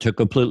crisis, to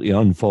completely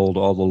unfold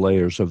all the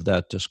layers of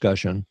that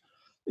discussion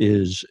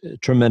is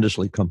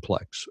tremendously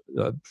complex.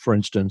 For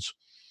instance,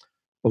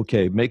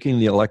 making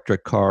the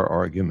electric car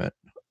argument.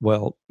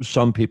 Well,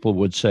 some people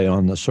would say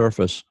on the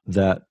surface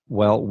that,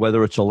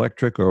 whether it's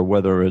electric or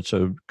whether it's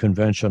a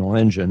conventional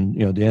engine,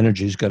 the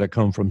energy's got to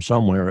come from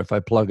somewhere. If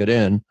I plug it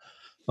in,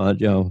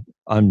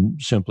 I'm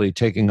simply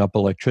taking up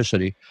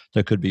electricity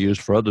that could be used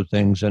for other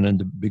things. And in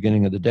the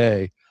beginning of the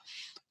day,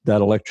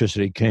 that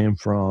electricity came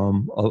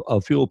from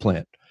a fuel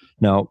plant.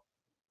 Now,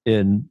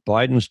 in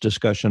Biden's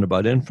discussion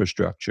about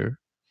infrastructure,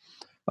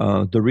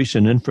 the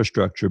recent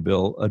infrastructure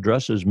bill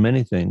addresses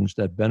many things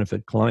that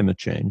benefit climate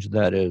change.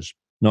 That is,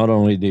 not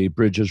only the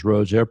bridges,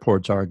 roads,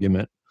 airports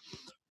argument,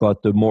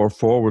 but the more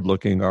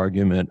forward-looking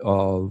argument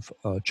of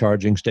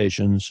charging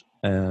stations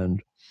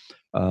and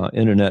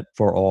internet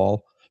for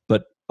all.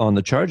 But on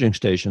the charging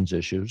stations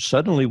issue,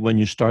 suddenly when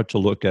you start to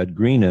look at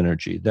green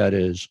energy, that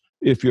is,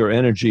 if your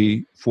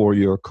energy for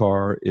your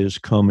car is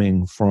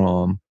coming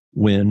from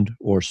wind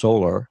or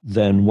solar,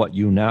 then what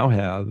you now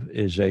have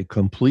is a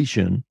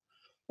completion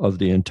of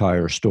the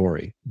entire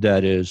story.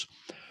 That is,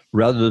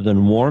 rather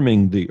than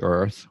warming the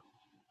earth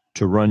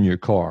to run your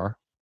car,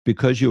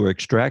 because you are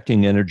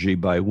extracting energy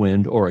by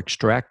wind or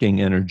extracting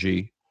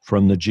energy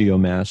from the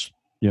geomass,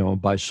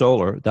 by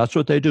solar, that's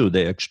what they do.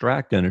 They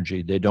extract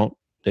energy. They don't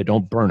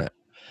burn it.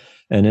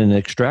 And in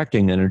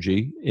extracting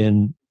energy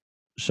in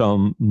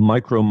some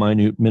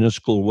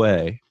minuscule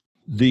way,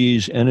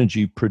 these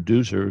energy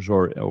producers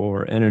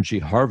or energy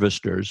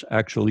harvesters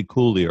actually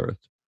cool the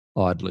earth,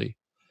 oddly.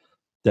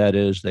 That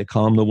is, they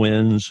calm the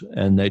winds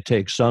and they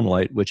take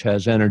sunlight, which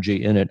has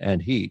energy in it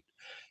and heat,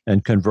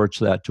 and converts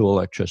that to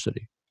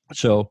electricity.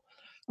 So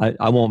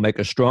I won't make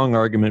a strong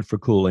argument for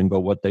cooling,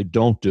 but what they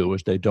don't do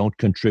is they don't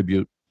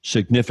contribute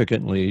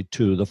significantly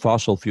to the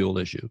fossil fuel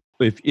issue.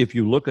 If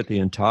you look at the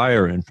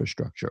entire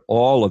infrastructure,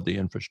 all of the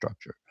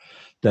infrastructure,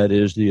 that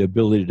is the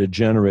ability to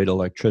generate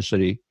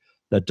electricity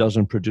that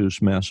doesn't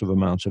produce massive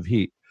amounts of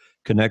heat,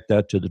 connect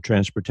that to the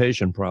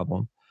transportation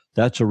problem,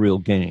 that's a real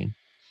gain.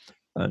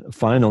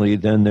 Finally,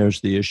 then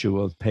there's the issue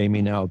of pay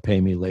me now,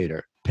 pay me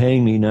later.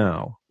 Paying me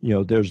now,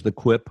 there's the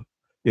quip,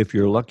 if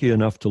you're lucky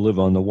enough to live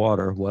on the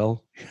water,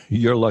 well,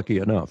 you're lucky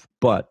enough.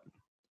 But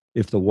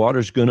if the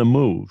water's going to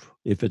move,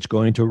 if it's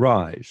going to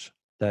rise,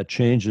 that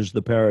changes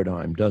the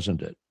paradigm,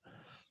 doesn't it?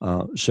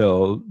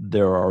 So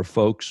there are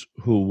folks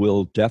who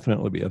will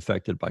definitely be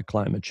affected by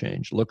climate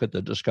change. Look at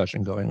the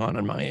discussion going on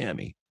in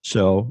Miami.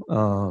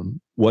 So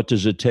what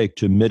does it take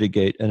to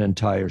mitigate an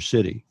entire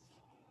city?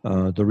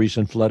 The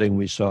recent flooding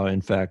we saw,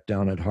 in fact,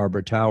 down at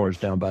Harbor Towers,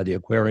 down by the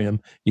aquarium,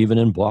 even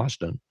in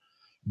Boston,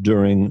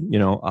 during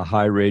a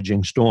high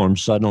raging storm,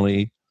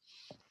 suddenly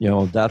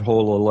that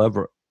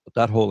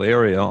whole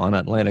area on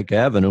Atlantic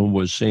Avenue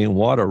was seeing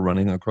water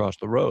running across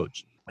the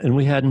roads, and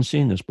we hadn't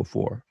seen this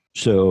before.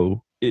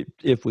 So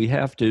if we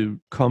have to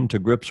come to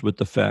grips with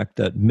the fact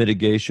that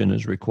mitigation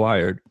is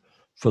required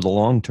for the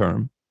long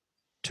term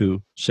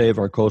to save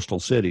our coastal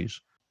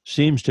cities,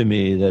 seems to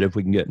me that if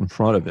we can get in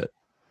front of it,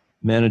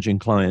 managing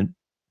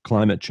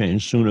climate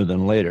change sooner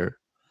than later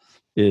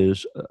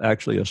is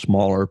actually a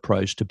smaller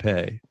price to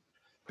pay,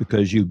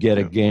 because you get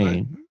a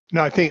gain.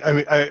 No,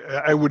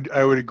 I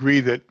would agree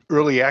that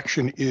early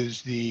action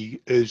is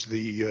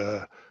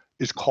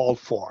called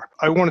for.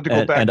 I wanted to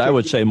go back, and I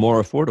would say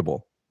more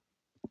affordable.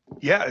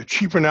 Yeah,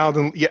 cheaper now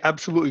than,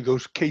 absolutely.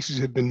 Those cases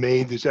have been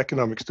made. There's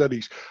economic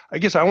studies. I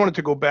guess I wanted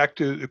to go back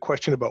to the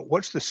question about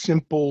what's the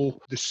simple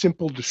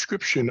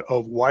description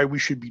of why we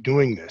should be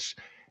doing this.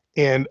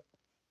 And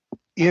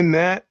in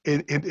that,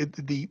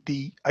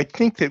 I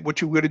think that what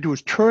you're going to do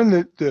is turn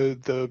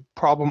the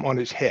problem on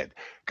its head,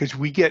 because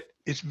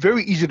it's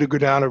very easy to go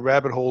down a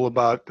rabbit hole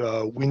about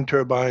wind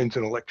turbines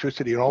and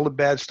electricity and all the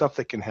bad stuff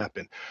that can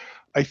happen.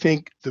 I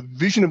think the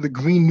vision of the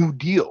Green New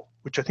Deal,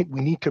 which I think we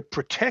need to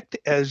protect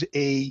as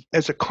a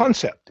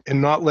concept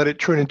and not let it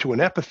turn into an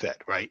epithet,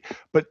 right?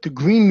 But the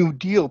Green New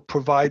Deal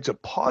provides a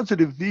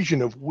positive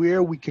vision of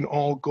where we can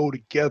all go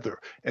together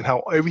and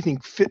how everything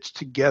fits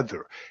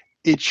together.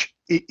 It's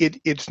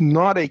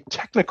not a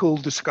technical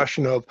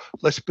discussion of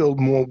let's build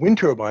more wind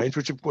turbines,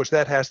 which of course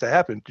that has to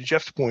happen. To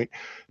Jeff's point,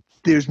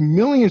 there's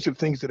millions of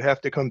things that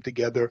have to come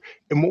together.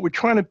 And what we're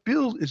trying to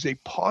build is a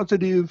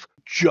positive,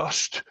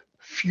 just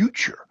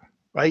future.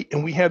 Right.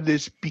 And we have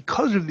this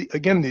because of the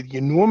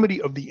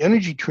enormity of the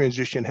energy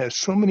transition has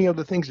so many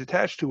other things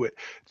attached to it,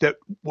 that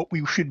what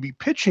we should be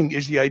pitching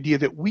is the idea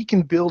that we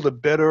can build a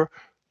better,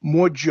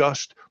 more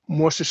just,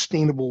 more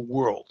sustainable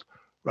world.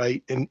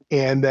 Right.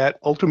 And that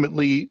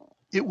ultimately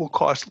it will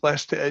cost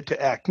less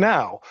to act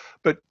now.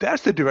 But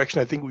that's the direction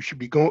I think we should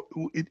be going.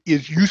 It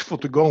is useful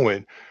to go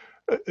in.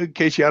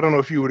 Casey, I don't know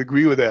if you would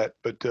agree with that,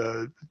 but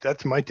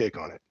that's my take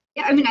on it.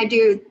 Yeah, I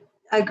do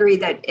agree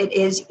that it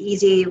is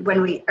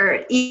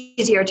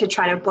easier to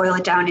try to boil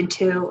it down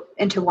into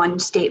one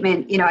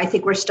statement. I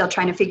think we're still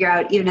trying to figure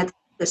out, even at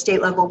the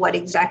state level, what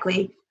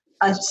exactly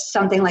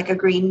something like a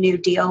Green New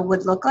Deal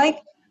would look like.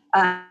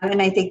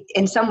 And I think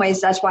in some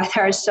ways that's why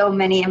there are so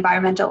many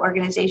environmental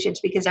organizations,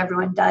 because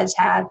everyone does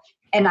have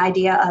an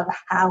idea of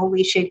how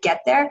we should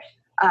get there,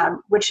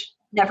 which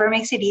never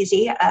makes it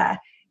easy.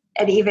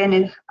 And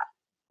even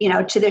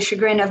to the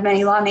chagrin of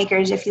many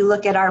lawmakers, if you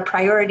look at our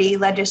priority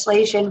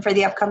legislation for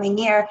the upcoming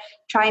year,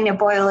 trying to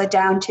boil it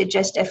down to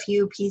just a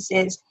few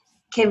pieces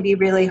can be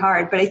really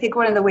hard. But I think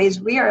one of the ways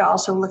we are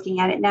also looking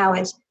at it now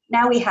is,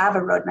 now we have a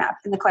roadmap.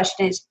 And the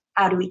question is,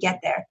 how do we get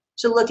there?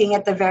 So looking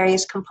at the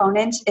various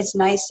components, it's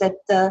nice that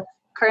the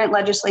current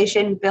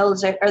legislation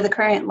the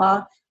current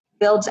law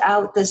builds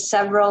out the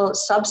several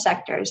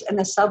subsectors and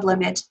the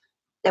sublimits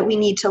that we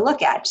need to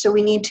look at. So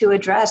we need to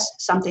address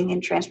something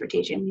in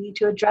transportation. We need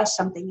to address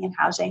something in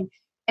housing.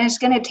 And it's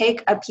going to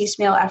take a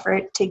piecemeal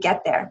effort to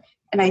get there.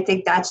 And I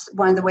think that's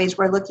one of the ways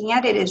we're looking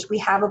at it, is we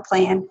have a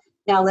plan.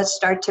 Now let's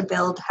start to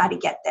build how to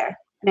get there.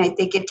 And I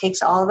think it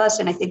takes all of us.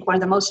 And I think one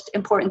of the most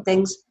important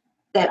things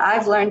that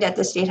I've learned at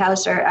the State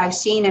House, or I've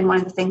seen, and one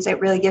of the things that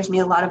really gives me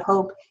a lot of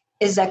hope,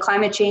 is that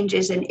climate change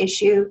is an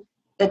issue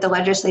that the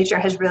legislature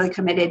has really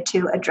committed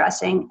to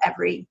addressing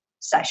every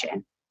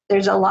session.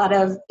 There's a lot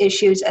of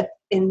issues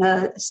in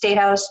the State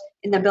House,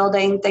 in the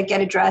building, that get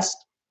addressed,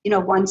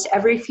 once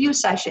every few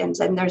sessions,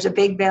 and there's a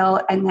big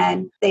bill, and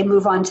then they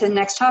move on to the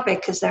next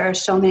topic because there are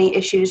so many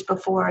issues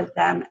before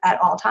them at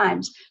all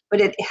times.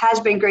 But it has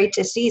been great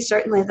to see,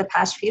 certainly the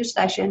past few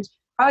sessions,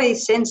 probably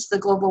since the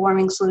Global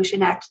Warming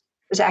Solution Act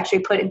was actually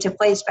put into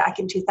place back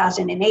in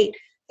 2008,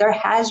 there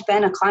has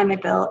been a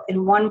climate bill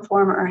in one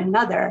form or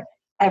another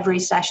every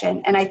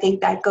session. And I think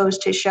that goes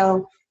to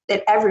show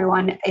that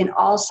everyone in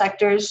all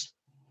sectors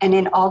and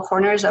in all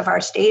corners of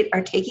our state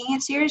are taking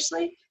it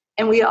seriously.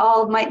 And we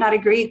all might not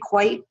agree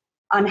quite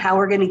on how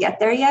we're going to get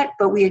there yet,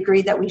 but we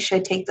agree that we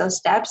should take those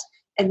steps.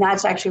 And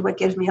that's actually what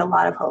gives me a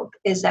lot of hope,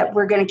 is that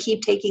we're going to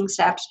keep taking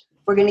steps,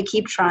 we're going to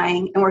keep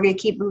trying, and we're going to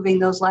keep moving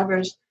those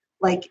levers,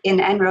 like in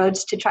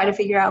En-ROADS, to try to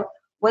figure out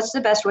what's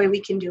the best way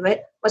we can do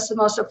it, what's the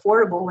most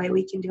affordable way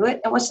we can do it,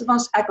 and what's the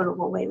most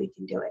equitable way we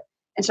can do it.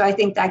 And so I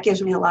think that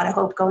gives me a lot of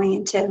hope going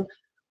into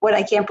what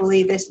I can't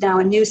believe is now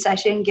a new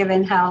session,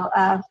 given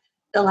how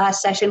the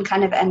last session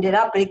kind of ended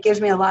up, but it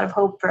gives me a lot of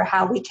hope for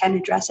how we can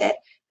address it.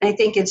 And I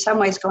think in some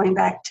ways, going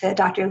back to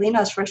Dr.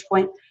 Lino's first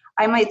point,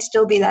 I might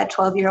still be that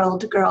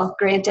 12-year-old girl,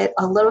 granted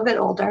a little bit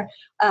older,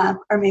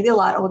 or maybe a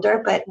lot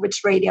older, but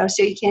it's radio,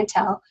 so you can't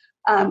tell.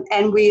 And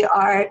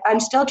I'm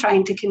still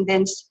trying to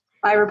convince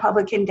my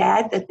Republican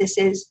dad that this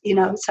is,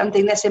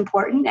 something that's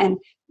important. And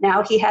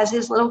now he has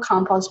his little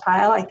compost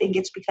pile. I think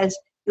it's because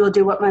he will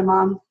do what my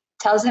mom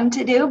tells him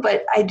to do.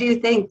 But I do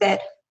think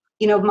that,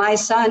 my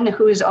son,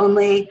 who's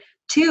only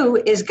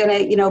too is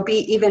going to,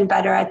 be even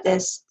better at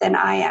this than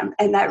I am.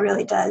 And that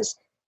really does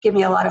give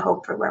me a lot of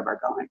hope for where we're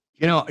going.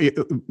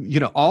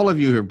 All of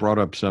you have brought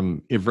up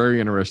some very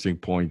interesting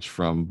points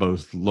from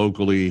both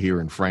locally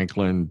here in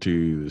Franklin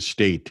to the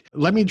state.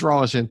 Let me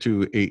draw us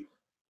into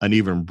an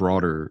even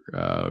broader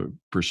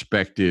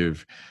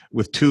perspective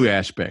with two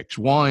aspects.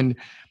 One,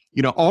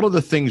 all of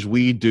the things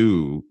we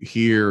do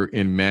here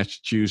in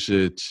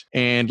Massachusetts,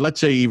 and let's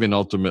say even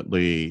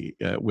ultimately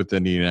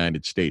within the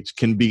United States,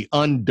 can be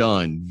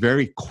undone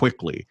very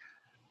quickly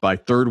by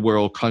third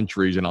world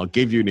countries. And I'll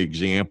give you an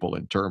example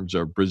in terms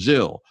of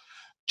Brazil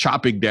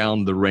chopping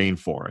down the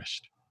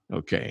rainforest,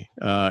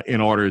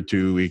 in order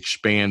to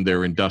expand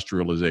their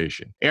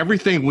industrialization.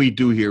 Everything we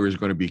do here is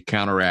going to be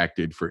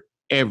counteracted for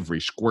every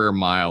square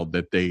mile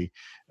that they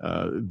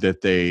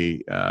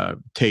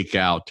take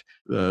out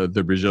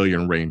the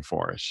Brazilian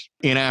rainforest.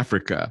 In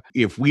Africa,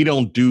 if we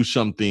don't do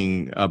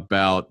something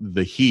about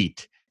the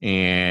heat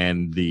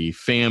and the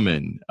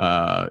famine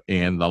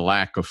and the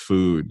lack of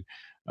food,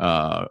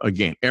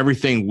 again,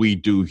 everything we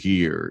do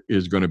here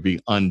is going to be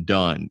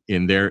undone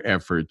in their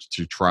efforts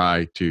to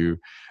try to,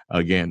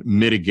 again,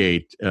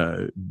 mitigate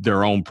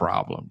their own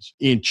problems.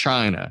 In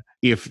China,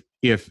 if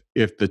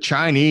the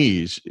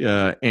Chinese,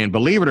 and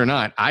believe it or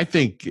not, I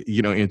think,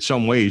 in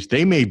some ways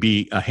they may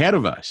be ahead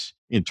of us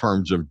in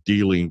terms of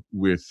dealing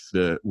with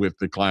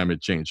the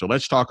climate change. So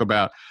let's talk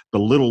about the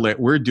little that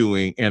we're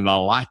doing and the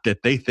lot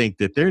that they think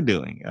that they're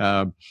doing,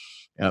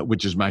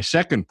 which is my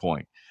second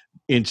point.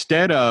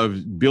 Instead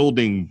of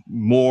building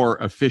more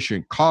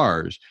efficient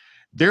cars,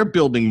 they're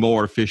building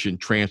more efficient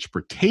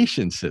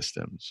transportation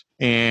systems.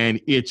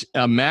 And it's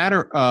a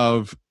matter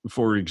of,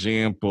 for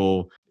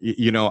example,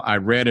 I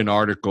read an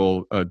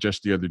article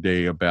just the other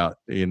day about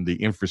in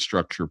the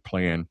infrastructure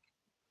plan,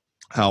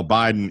 how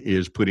Biden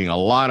is putting a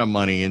lot of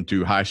money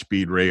into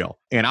high-speed rail.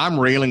 And I'm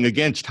railing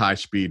against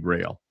high-speed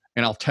rail.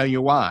 And I'll tell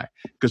you why.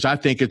 Because I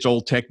think it's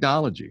old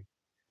technology.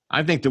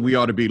 I think that we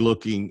ought to be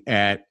looking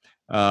at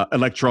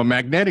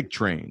electromagnetic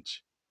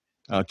trains.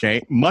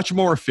 Much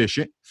more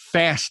efficient,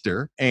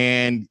 faster,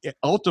 and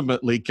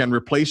ultimately can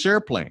replace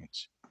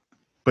airplanes.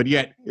 But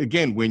yet,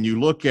 again, when you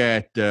look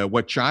at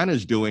what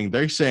China's doing,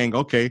 they're saying,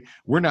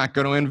 we're not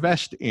going to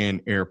invest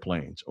in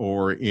airplanes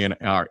or in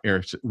our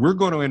air. We're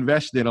going to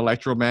invest in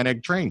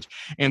electromagnetic trains.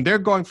 And they're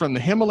going from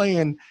the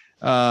Himalayan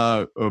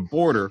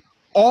border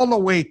all the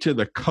way to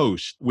the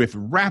coast with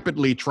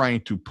rapidly trying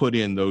to put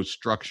in those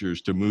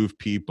structures to move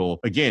people.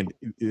 Again,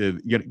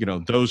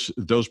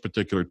 those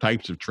particular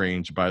types of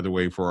trains, by the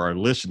way, for our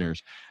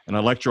listeners, an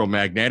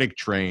electromagnetic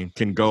train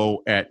can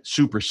go at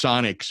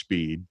supersonic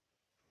speed.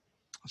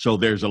 So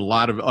there's a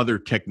lot of other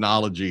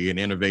technology and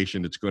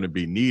innovation that's going to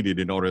be needed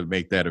in order to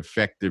make that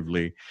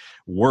effectively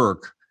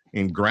work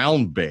in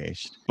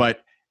ground-based.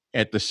 But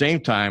at the same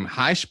time,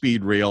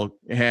 high-speed rail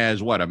has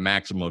a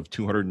maximum of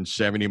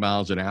 270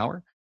 miles an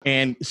hour.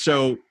 And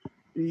so,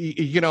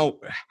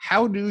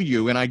 how do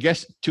you, and I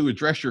guess to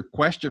address your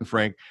question,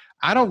 Frank,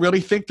 I don't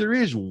really think there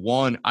is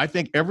one. I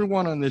think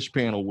everyone on this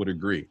panel would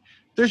agree.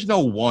 There's no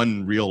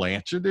one real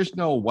answer. There's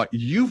no what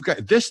you've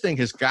got. This thing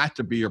has got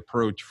to be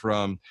approached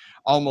from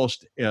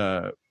almost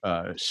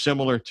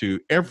similar to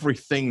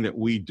everything that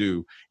we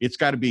do. It's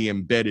got to be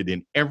embedded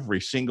in every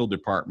single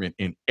department,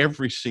 in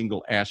every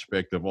single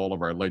aspect of all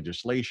of our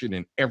legislation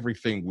and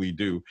everything we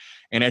do.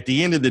 And at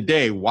the end of the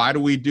day, why do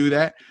we do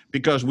that?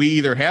 Because we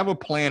either have a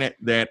planet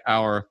that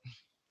our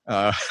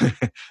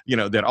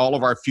that all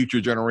of our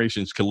future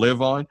generations can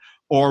live on,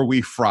 or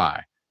we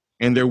fry,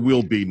 and there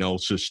will be no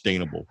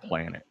sustainable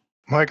planet.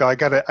 Michael, I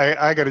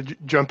gotta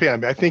jump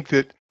in. I think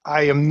that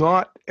I am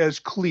not as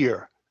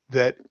clear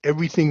that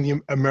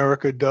everything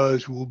America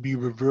does will be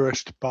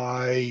reversed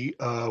by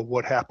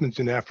what happens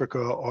in Africa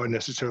or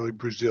necessarily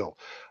Brazil.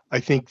 I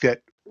think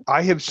that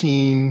I have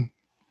seen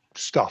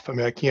stuff.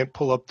 I can't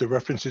pull up the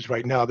references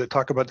right now that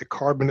talk about the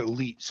carbon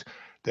elites,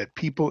 that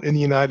people in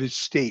the United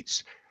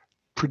States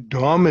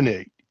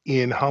predominate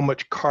in how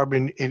much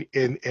carbon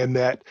and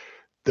that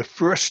the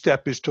first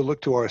step is to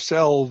look to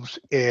ourselves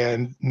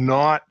and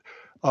not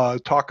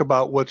talk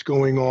about what's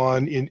going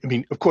on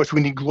of course,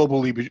 we need global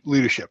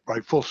leadership,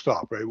 right? Full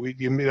stop,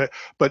 right?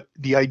 But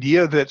the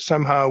idea that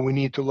somehow we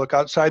need to look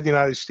outside the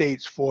United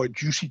States for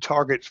juicy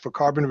targets for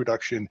carbon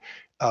reduction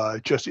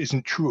just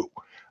isn't true.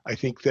 I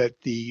think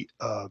that the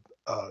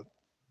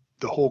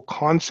whole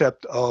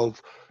concept of,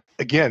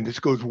 again,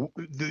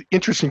 the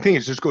interesting thing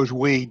is this goes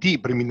way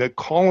deep, but the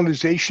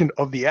colonization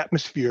of the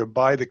atmosphere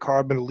by the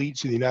carbon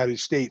elites in the United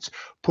States,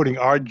 putting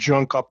our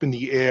junk up in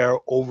the air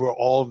over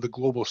all of the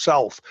global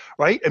south,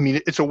 right?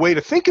 It's a way to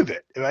think of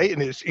it, right?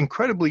 And it's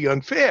incredibly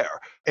unfair.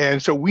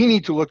 And so we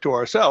need to look to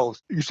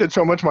ourselves. You said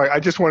so much, Mike. I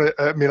just want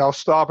to, I'll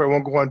stop. I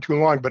won't go on too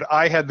long, but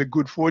I had the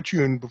good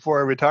fortune before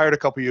I retired a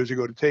couple of years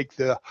ago to take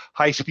the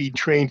high-speed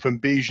train from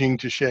Beijing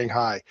to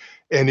Shanghai.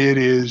 And it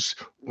is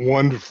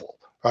wonderful.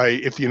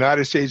 Right? If the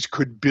United States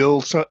could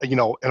build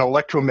an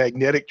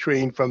electromagnetic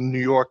train from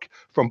New York,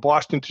 from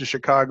Boston to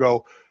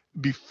Chicago,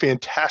 be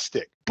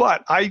fantastic.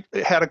 But I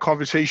had a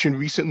conversation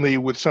recently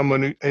with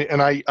someone,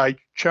 and I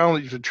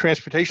challenged a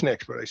transportation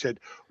expert. I said,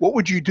 what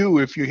would you do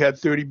if you had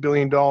 $30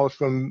 billion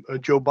from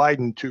Joe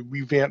Biden to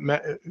revamp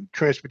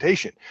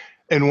transportation?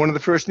 And one of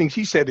the first things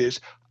he said is,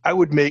 I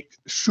would make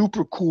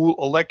super cool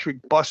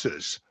electric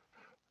buses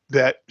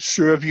that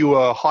serve you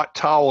a hot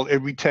towel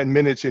every 10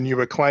 minutes in your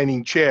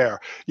reclining chair,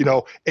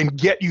 and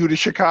get you to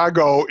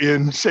Chicago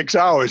in 6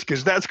 hours,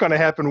 because that's going to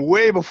happen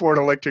way before an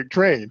electric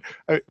train.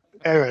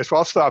 Anyway, so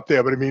I'll stop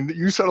there. But I mean,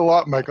 you said a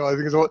lot, Michael. I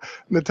think it's a lot.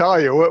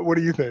 Natalia, what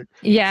do you think?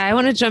 Yeah, I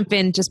want to jump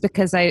in just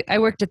because I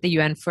worked at the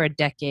UN for a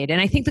decade.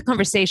 And I think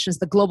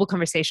the global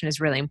conversation is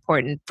really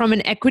important from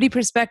an equity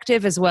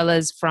perspective, as well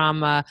as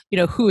from,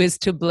 who is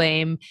to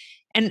blame.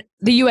 And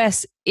the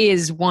US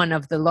is one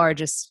of the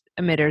largest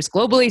emitters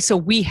globally. So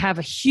we have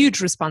a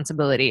huge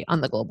responsibility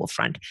on the global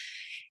front.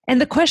 And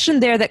the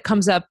question there that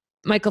comes up,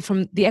 Michael,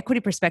 from the equity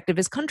perspective,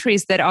 is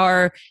countries that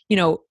are,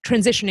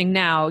 transitioning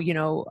now,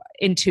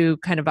 into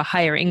kind of a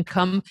higher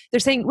income. They're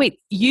saying, wait,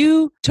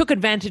 you took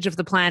advantage of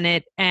the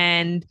planet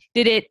and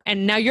did it,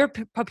 and now your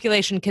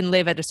population can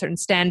live at a certain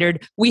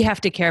standard. We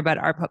have to care about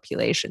our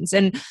populations.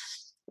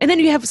 And then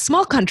you have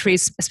small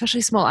countries, especially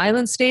small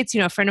island states.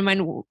 A friend of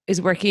mine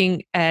is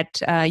working at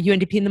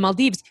UNDP in the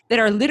Maldives that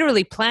are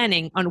literally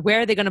planning on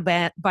where they're going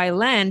to buy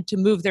land to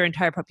move their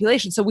entire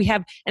population. So we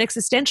have an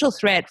existential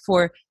threat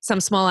for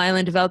some small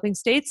island developing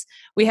states.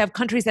 We have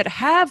countries that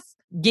have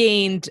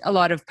gained a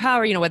lot of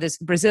power, whether it's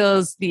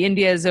Brazil's, the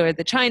Indias, or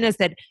the Chinas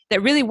that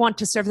really want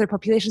to serve their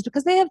populations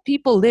because they have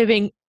people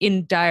living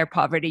in dire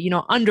poverty,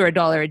 under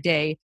 $1 a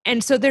day.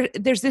 And so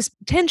there's this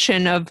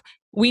tension of,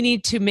 we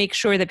need to make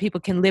sure that people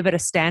can live at a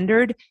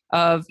standard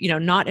of,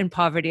 not in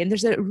poverty. And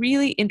there's a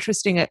really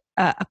interesting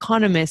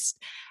economist.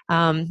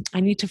 I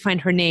need to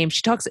find her name.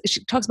 She talks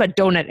about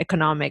donut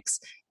economics.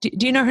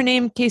 Do you know her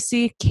name,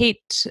 Casey?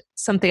 Kate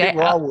something. Kate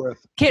Raworth.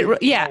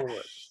 Yeah.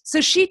 Raworth.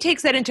 So she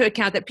takes that into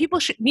account, that people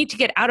need to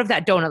get out of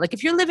that donut. Like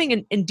if you're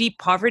living in deep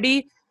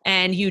poverty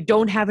and you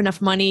don't have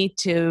enough money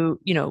to,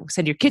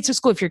 send your kids to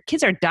school, if your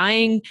kids are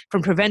dying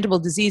from preventable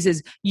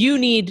diseases, you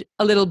need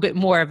a little bit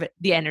more of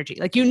the energy.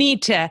 Like you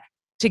need to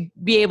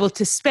be able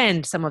to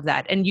spend some of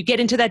that, and you get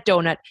into that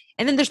donut.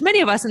 And then there's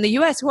many of us in the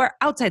US who are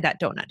outside that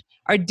donut.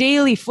 Our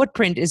daily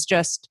footprint is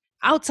just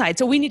outside.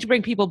 So we need to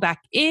bring people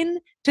back in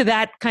to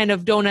that kind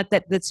of donut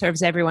that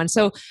serves everyone.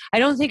 So I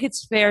don't think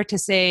it's fair to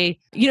say,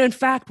 in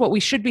fact, what we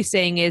should be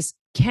saying is,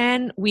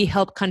 can we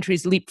help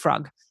countries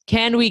leapfrog?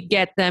 Can we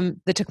get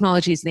them the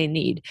technologies they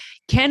need?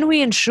 Can we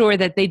ensure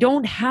that they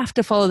don't have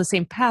to follow the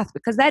same path?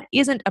 Because that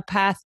isn't a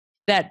path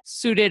that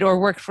suited or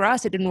worked for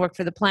us. It didn't work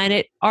for the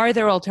planet. Are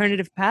there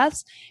alternative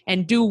paths?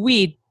 And do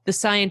we, the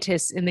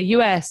scientists in the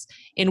US,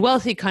 in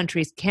wealthy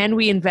countries, can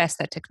we invest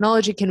that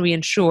technology? Can we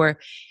ensure?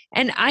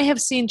 And I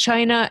have seen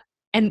China,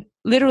 and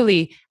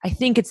literally, I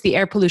think it's the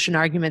air pollution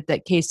argument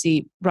that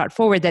Casey brought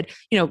forward, that,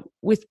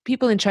 with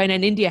people in China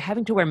and India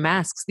having to wear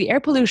masks, the air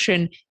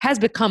pollution has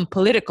become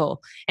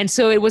political. And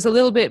so it was a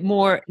little bit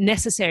more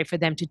necessary for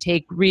them to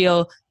take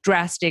real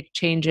drastic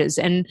changes.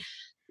 And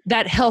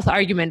that health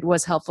argument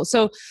was helpful.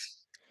 So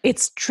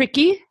it's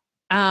tricky.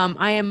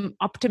 I am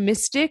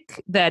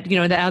optimistic that,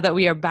 now that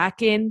we are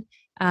back in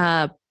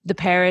the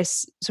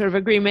Paris sort of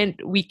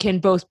agreement, we can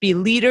both be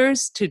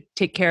leaders to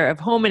take care of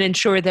home and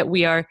ensure that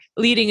we are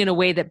leading in a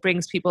way that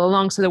brings people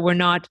along so that we're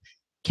not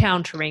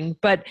countering.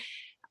 But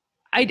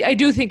I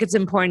do think it's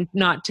important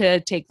not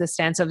to take the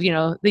stance of,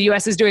 the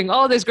US is doing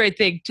all this great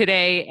thing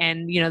today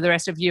and, the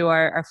rest of you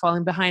are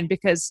falling behind,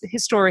 because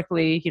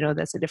historically,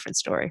 that's a different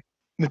story.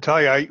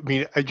 Natalia,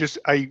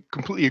 I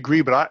completely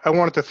agree, but I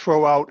wanted to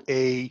throw out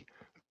a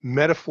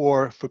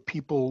metaphor for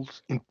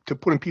to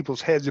put in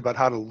people's heads about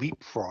how to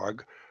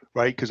leapfrog,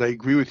 right? Because I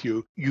agree with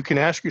you. You can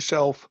ask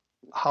yourself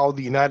how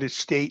the United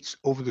States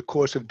over the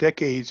course of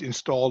decades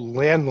installed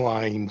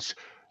landlines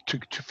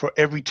for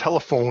every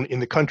telephone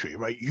in the country,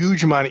 right?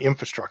 Huge amount of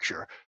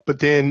infrastructure. But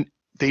then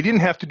they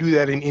didn't have to do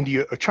that in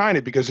India or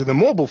China because of the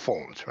mobile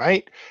phones,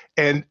 right?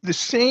 And the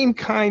same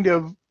kind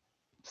of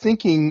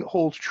thinking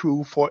holds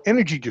true for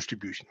energy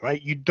distribution,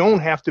 right? You don't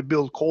have to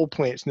build coal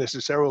plants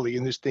necessarily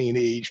in this day and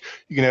age.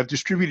 You can have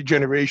distributed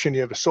generation,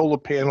 you have a solar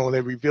panel in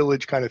every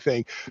village kind of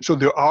thing. So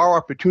there are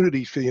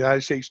opportunities for the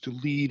United States to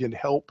lead and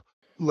help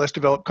less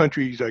developed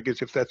countries, I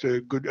guess, if that's a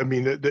good,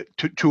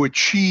 to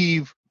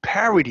achieve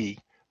parity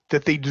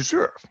that they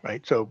deserve,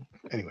 right? So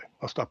anyway,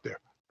 I'll stop there.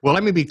 Well,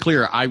 let me be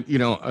clear.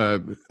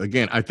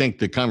 Again, I think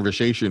the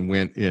conversation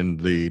went in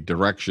the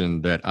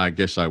direction that I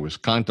guess I was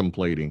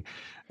contemplating.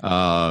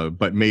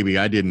 But maybe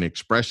I didn't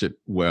express it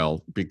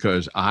well,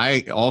 because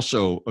I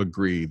also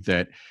agree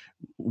that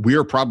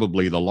we're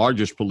probably the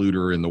largest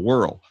polluter in the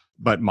world.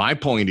 But my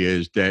point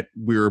is that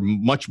we're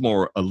much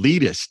more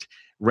elitist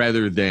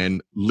rather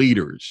than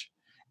leaders.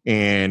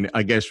 And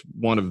I guess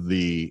one of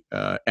the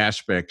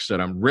aspects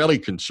that I'm really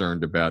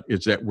concerned about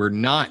is that we're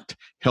not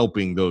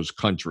helping those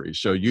countries.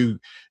 So you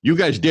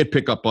guys did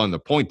pick up on the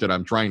point that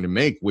I'm trying to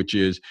make, which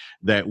is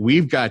that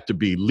we've got to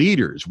be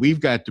leaders. We've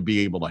got to be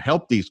able to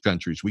help these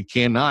countries. We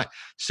cannot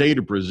say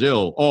to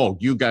Brazil, oh,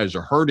 you guys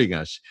are hurting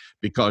us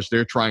because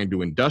they're trying to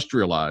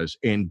industrialize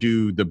and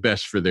do the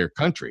best for their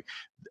country.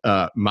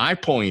 My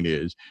point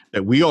is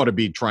that we ought to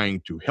be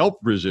trying to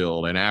help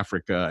Brazil and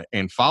Africa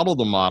and follow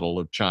the model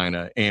of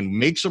China and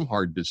make some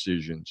hard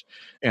decisions.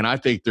 And I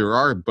think there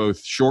are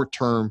both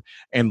short-term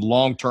and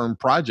long-term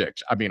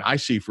projects. I mean, I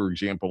see, for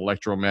example,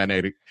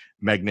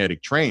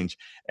 magnetic trains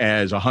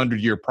as a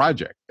 100-year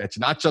project. That's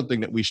not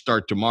something that we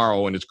start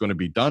tomorrow and it's going to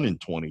be done in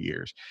 20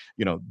 years.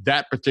 You know,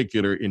 that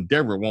particular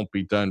endeavor won't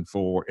be done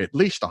for at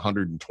least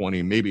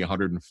 120, maybe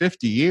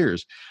 150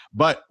 years,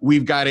 but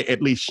we've got to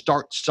at least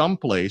start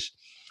someplace,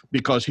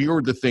 because here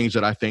are the things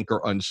that I think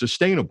are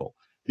unsustainable.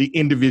 The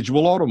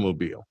individual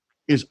automobile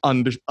is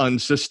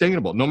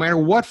unsustainable, no matter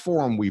what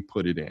form we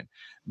put it in.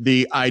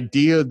 The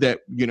idea that,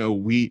 you know,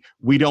 we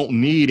don't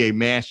need a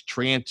mass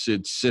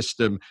transit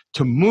system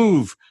to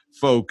move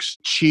folks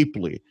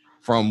cheaply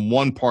from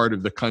one part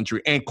of the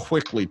country and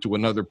quickly to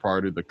another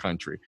part of the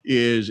country,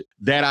 is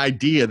that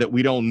idea that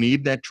we don't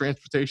need that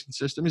transportation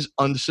system is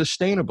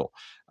unsustainable.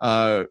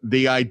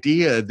 The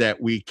idea that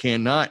we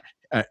cannot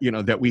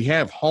that we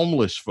have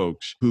homeless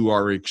folks who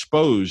are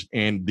exposed,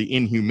 and the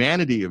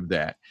inhumanity of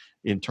that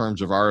in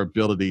terms of our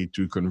ability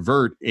to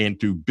convert and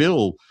to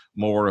build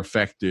more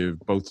effective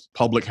both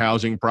public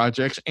housing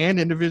projects and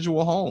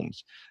individual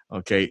homes,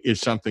 okay,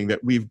 is something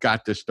that we've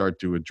got to start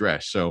to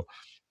address. So,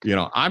 you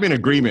know, I'm in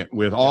agreement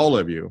with all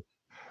of you.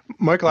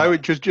 Michael, I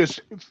would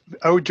just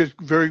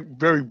very,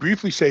 very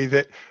briefly say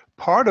that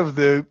part of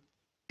the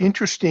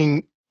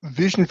interesting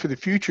vision for the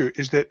future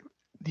is that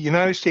the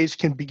United States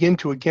can begin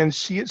to again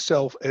see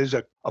itself as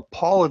a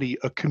polity,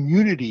 a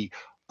community,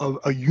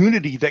 a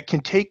unity that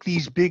can take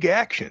these big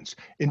actions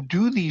and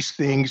do these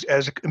things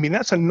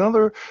that's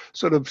another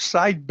sort of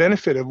side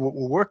benefit of what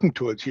we're working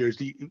towards here, is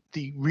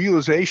the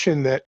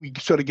realization that we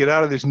sort of get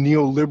out of this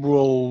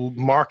neoliberal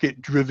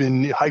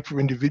market-driven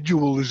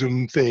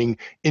hyper-individualism thing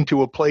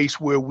into a place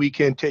where we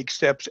can take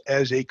steps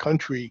as a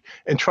country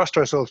and trust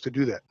ourselves to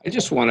do that. I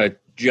just want to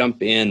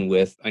jump in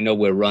with, I know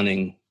we're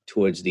running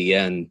towards the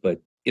end, but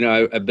you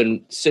know, I've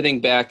been sitting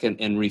back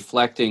and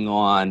reflecting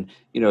on,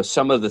 you know,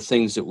 some of the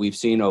things that we've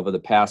seen over the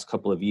past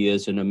couple of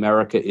years, and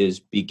America is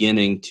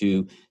beginning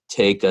to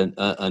take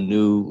a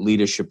new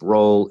leadership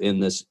role in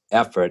this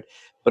effort.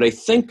 But I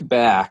think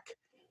back,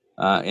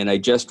 and I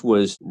just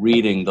was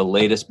reading the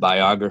latest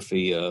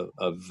biography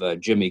of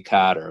Jimmy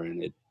Carter,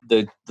 and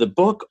the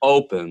book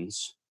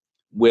opens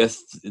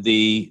with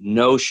the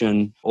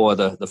notion or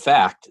the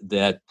fact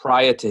that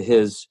prior to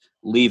his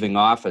leaving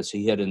office,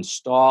 he had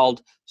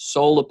installed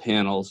solar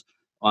panels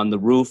on the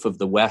roof of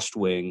the West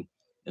Wing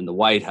in the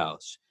White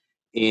House.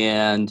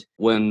 And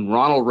when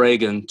Ronald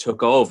Reagan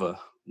took over,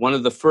 one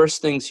of the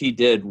first things he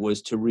did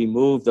was to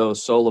remove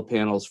those solar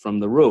panels from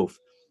the roof.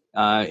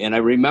 And I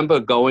remember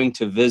going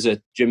to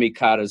visit Jimmy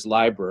Carter's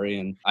library,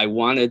 and I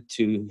wanted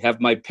to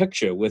have my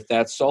picture with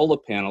that solar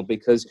panel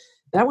because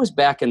that was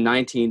back in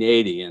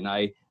 1980. And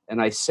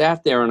I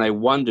sat there and I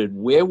wondered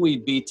where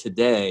we'd be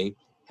today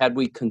had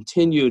we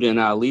continued in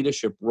our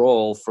leadership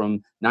role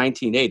from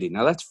 1980.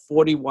 Now, that's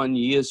 41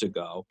 years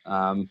ago.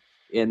 And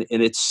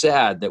it's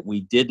sad that we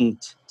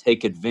didn't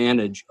take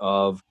advantage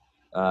of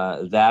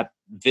that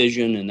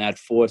vision and that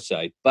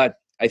foresight. But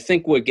I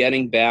think we're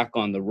getting back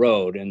on the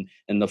road. And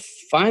the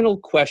final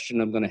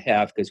question I'm going to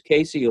have, because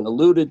Casey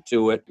alluded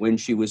to it when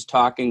she was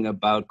talking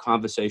about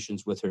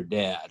conversations with her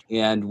dad.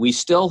 And we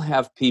still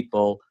have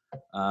people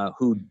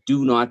who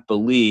do not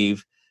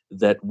believe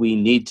that we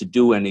need to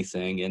do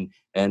anything.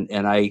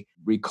 And I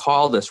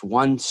recall this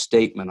one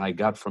statement I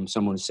got from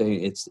someone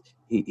saying,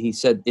 he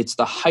said, it's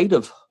the height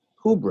of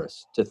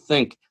hubris to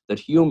think that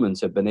humans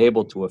have been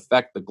able to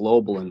affect the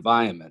global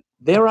environment.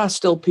 There are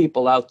still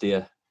people out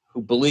there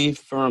who believe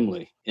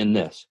firmly in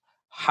this.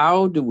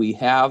 How do we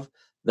have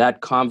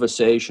that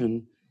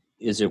conversation?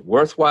 Is it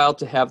worthwhile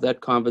to have that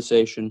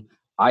conversation?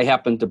 I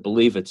happen to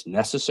believe it's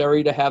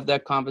necessary to have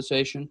that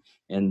conversation,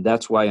 and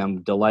that's why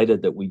I'm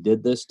delighted that we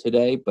did this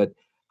today. But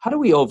how do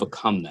we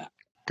overcome that?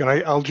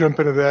 I'll jump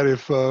into that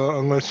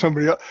unless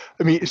somebody else.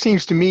 I mean, it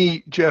seems to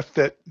me, Jeff,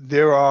 that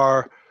there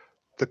are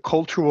the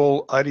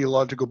cultural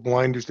ideological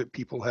blinders that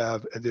people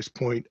have at this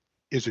point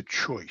is a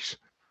choice,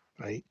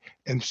 right?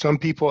 And some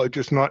people are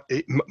just not.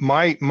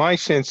 My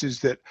sense is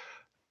that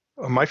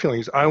my feeling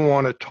is I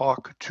want to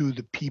talk to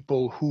the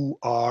people who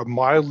are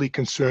mildly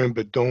concerned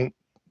but don't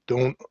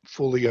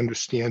fully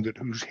understand it,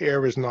 whose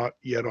hair is not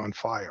yet on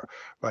fire,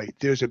 right?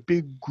 There's a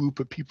big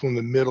group of people in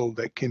the middle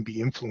that can be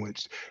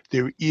influenced.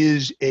 There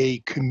is a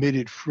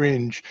committed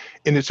fringe,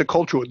 and it's a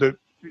cultural,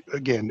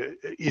 again,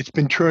 it's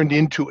been turned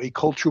into a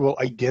cultural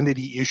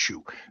identity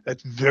issue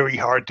that's very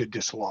hard to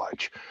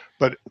dislodge.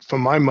 But for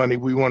my money,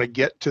 we want to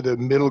get to the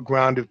middle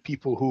ground of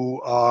people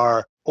who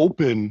are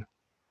open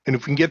And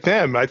if we can get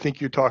them, I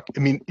think you're talking, I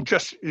mean,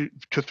 just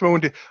to throw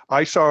into,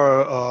 I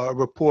saw a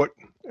report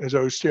as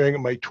I was staring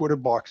at my Twitter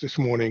box this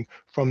morning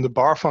from the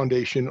Barr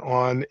Foundation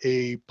on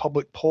a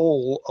public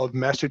poll of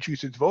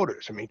Massachusetts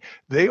voters. I mean,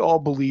 they all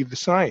believe the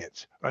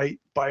science, right?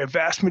 By a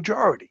vast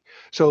majority.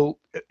 So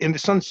in the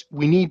sense,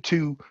 we need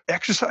to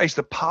exercise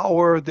the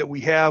power that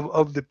we have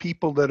of the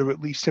people that are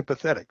at least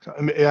sympathetic.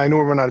 I mean, I know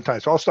we're running out of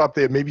time, so I'll stop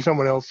there. Maybe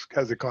someone else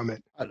has a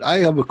comment. I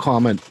have a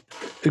comment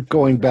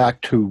going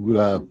back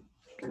to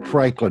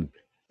Franklin.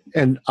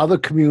 And other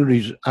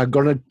communities are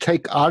going to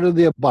take out of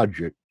their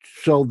budget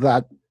so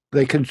that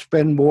they can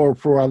spend more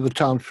for other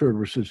town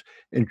services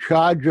and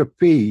charge a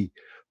fee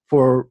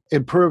for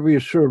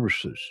impervious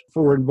services,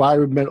 for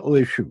environmental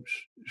issues.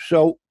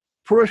 So,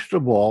 first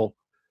of all,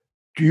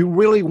 do you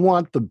really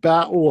want the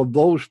battle of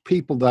those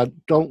people that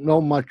don't know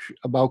much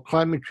about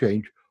climate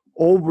change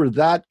over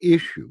that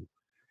issue?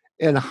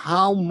 And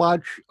how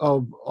much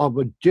of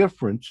a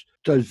difference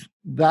does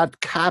that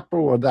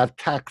capital or that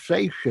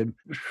taxation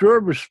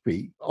service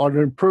fee on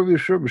an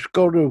impervious service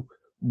go to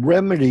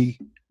remedy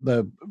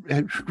the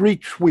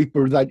street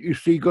sweeper that you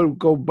see go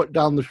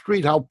down the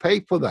street? How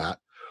pay for that?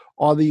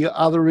 Or the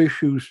other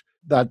issues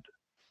that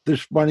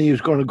this money is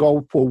going to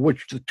go for,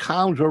 which the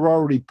towns are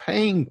already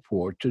paying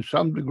for to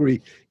some degree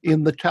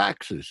in the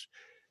taxes?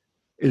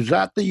 Is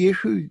that the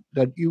issue,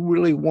 that you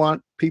really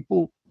want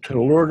people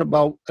to learn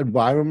about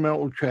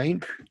environmental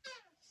change?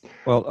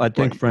 Well, I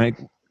think,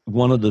 Frank,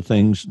 one of the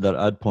things that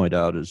I'd point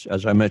out is,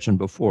 as I mentioned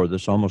before,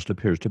 this almost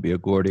appears to be a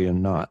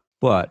Gordian knot.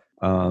 But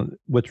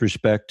with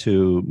respect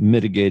to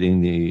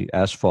mitigating the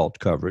asphalt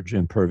coverage,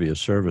 impervious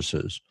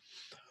services,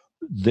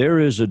 there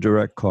is a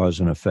direct cause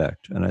and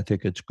effect, and I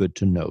think it's good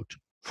to note.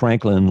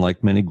 Franklin,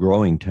 like many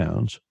growing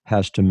towns,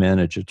 has to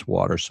manage its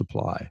water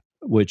supply,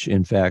 which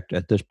in fact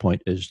at this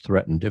point is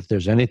threatened. If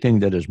there's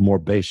anything that is more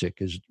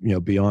basic, is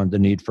beyond the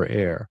need for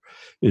air,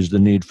 is the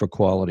need for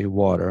quality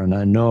water. And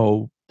I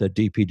know that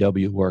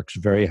DPW works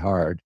very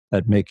hard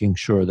at making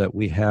sure that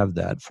we have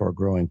that for a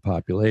growing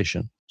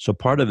population. So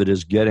part of it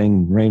is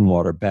getting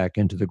rainwater back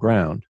into the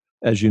ground.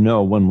 As you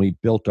know, when we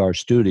built our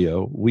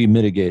studio, we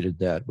mitigated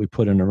that. We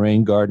put in a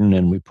rain garden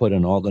and we put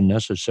in all the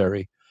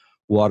necessary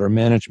water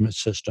management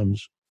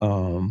systems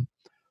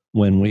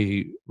when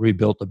we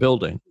rebuilt the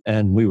building.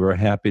 And we were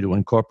happy to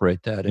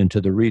incorporate that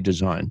into the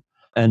redesign.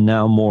 And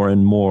now more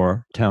and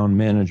more town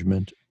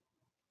management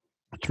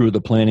through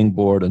the planning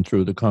board and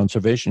through the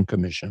Conservation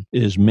Commission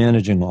is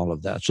managing all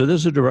of that. So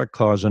there's a direct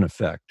cause and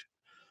effect.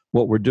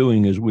 What we're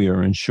doing is we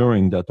are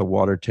ensuring that the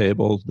water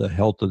table, the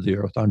health of the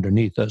earth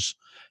underneath us,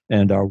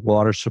 and our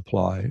water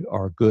supply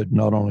are good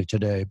not only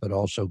today, but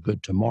also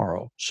good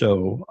tomorrow.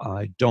 So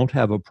I don't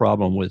have a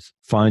problem with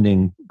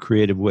finding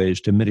creative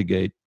ways to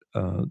mitigate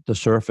the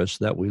surface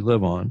that we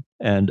live on.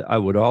 And I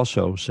would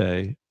also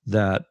say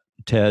that,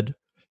 Ted,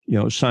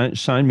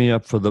 sign me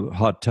up for the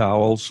hot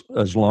towels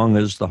as long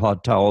as the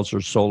hot towels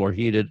are solar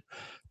heated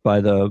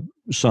by the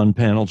sun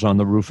panels on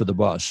the roof of the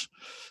bus.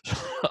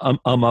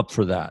 I'm up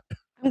for that.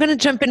 I'm going to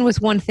jump in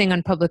with one thing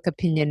on public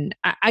opinion.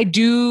 I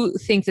do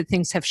think that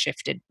things have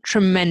shifted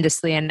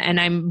tremendously, and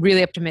I'm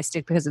really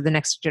optimistic because of the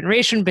next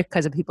generation,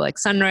 because of people like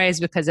Sunrise,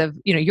 because of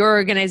your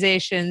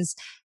organizations.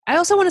 I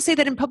also want to say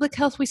that in public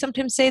health, we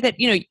sometimes say that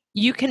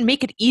you can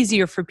make it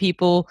easier for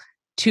people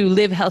to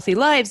live healthy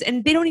lives,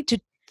 and they don't need to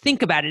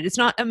think about it. It's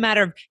not a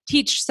matter of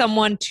teach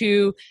someone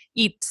to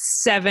eat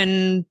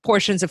 7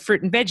 portions of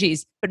fruit and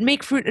veggies, but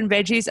make fruit and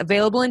veggies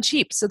available and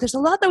cheap. So there's a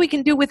lot that we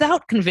can do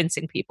without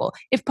convincing people.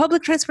 If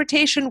public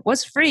transportation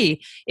was free,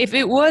 if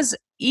it was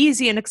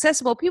easy and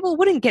accessible, people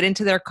wouldn't get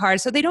into their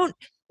cars. So they don't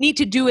need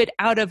to do it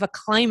out of a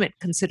climate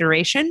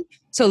consideration.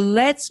 So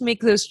let's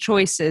make those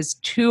choices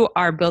to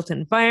our built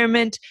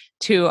environment,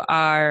 to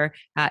our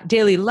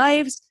daily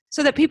lives,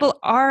 so that people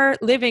are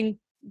living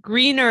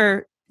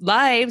greener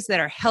lives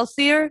that are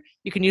healthier.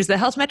 You can use the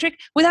health metric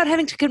without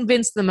having to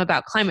convince them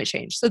about climate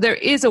change. So there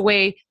is a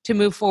way to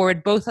move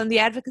forward both on the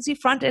advocacy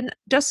front and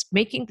just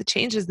making the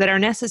changes that are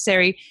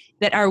necessary,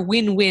 that are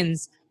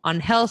win-wins on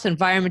health,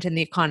 environment, and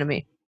the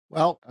economy.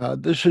 Well,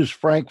 this is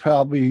Frank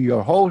Falvey,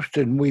 your host,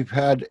 and we've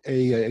had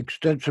an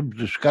extensive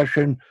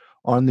discussion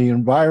on the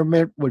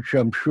environment, which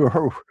I'm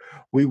sure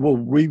we will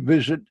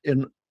revisit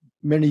in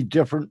many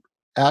different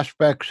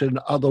aspects and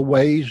other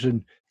ways.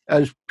 And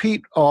as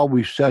Pete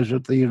always says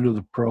at the end of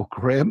the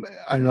program,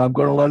 and I'm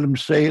going to let him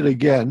say it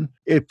again,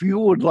 if you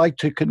would like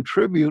to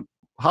contribute,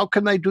 how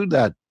can they do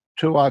that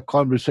to our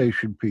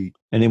conversation, Pete?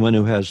 Anyone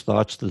who has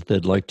thoughts that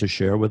they'd like to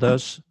share with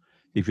us,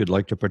 if you'd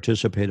like to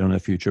participate on a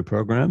future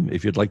program,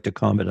 if you'd like to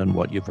comment on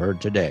what you've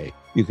heard today,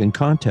 you can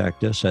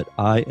contact us at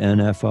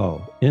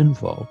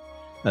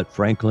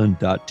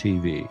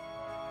info@franklin.tv.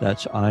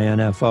 That's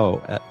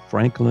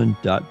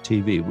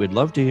info@franklin.tv. We'd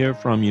love to hear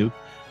from you.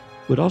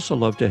 We'd also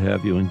love to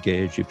have you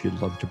engage if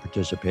you'd love to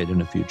participate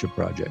in a future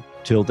project.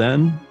 Till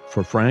then,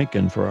 for Frank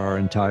and for our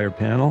entire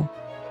panel,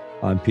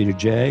 I'm Peter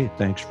Jay.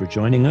 Thanks for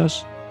joining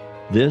us.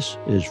 This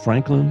is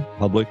Franklin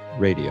Public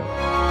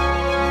Radio.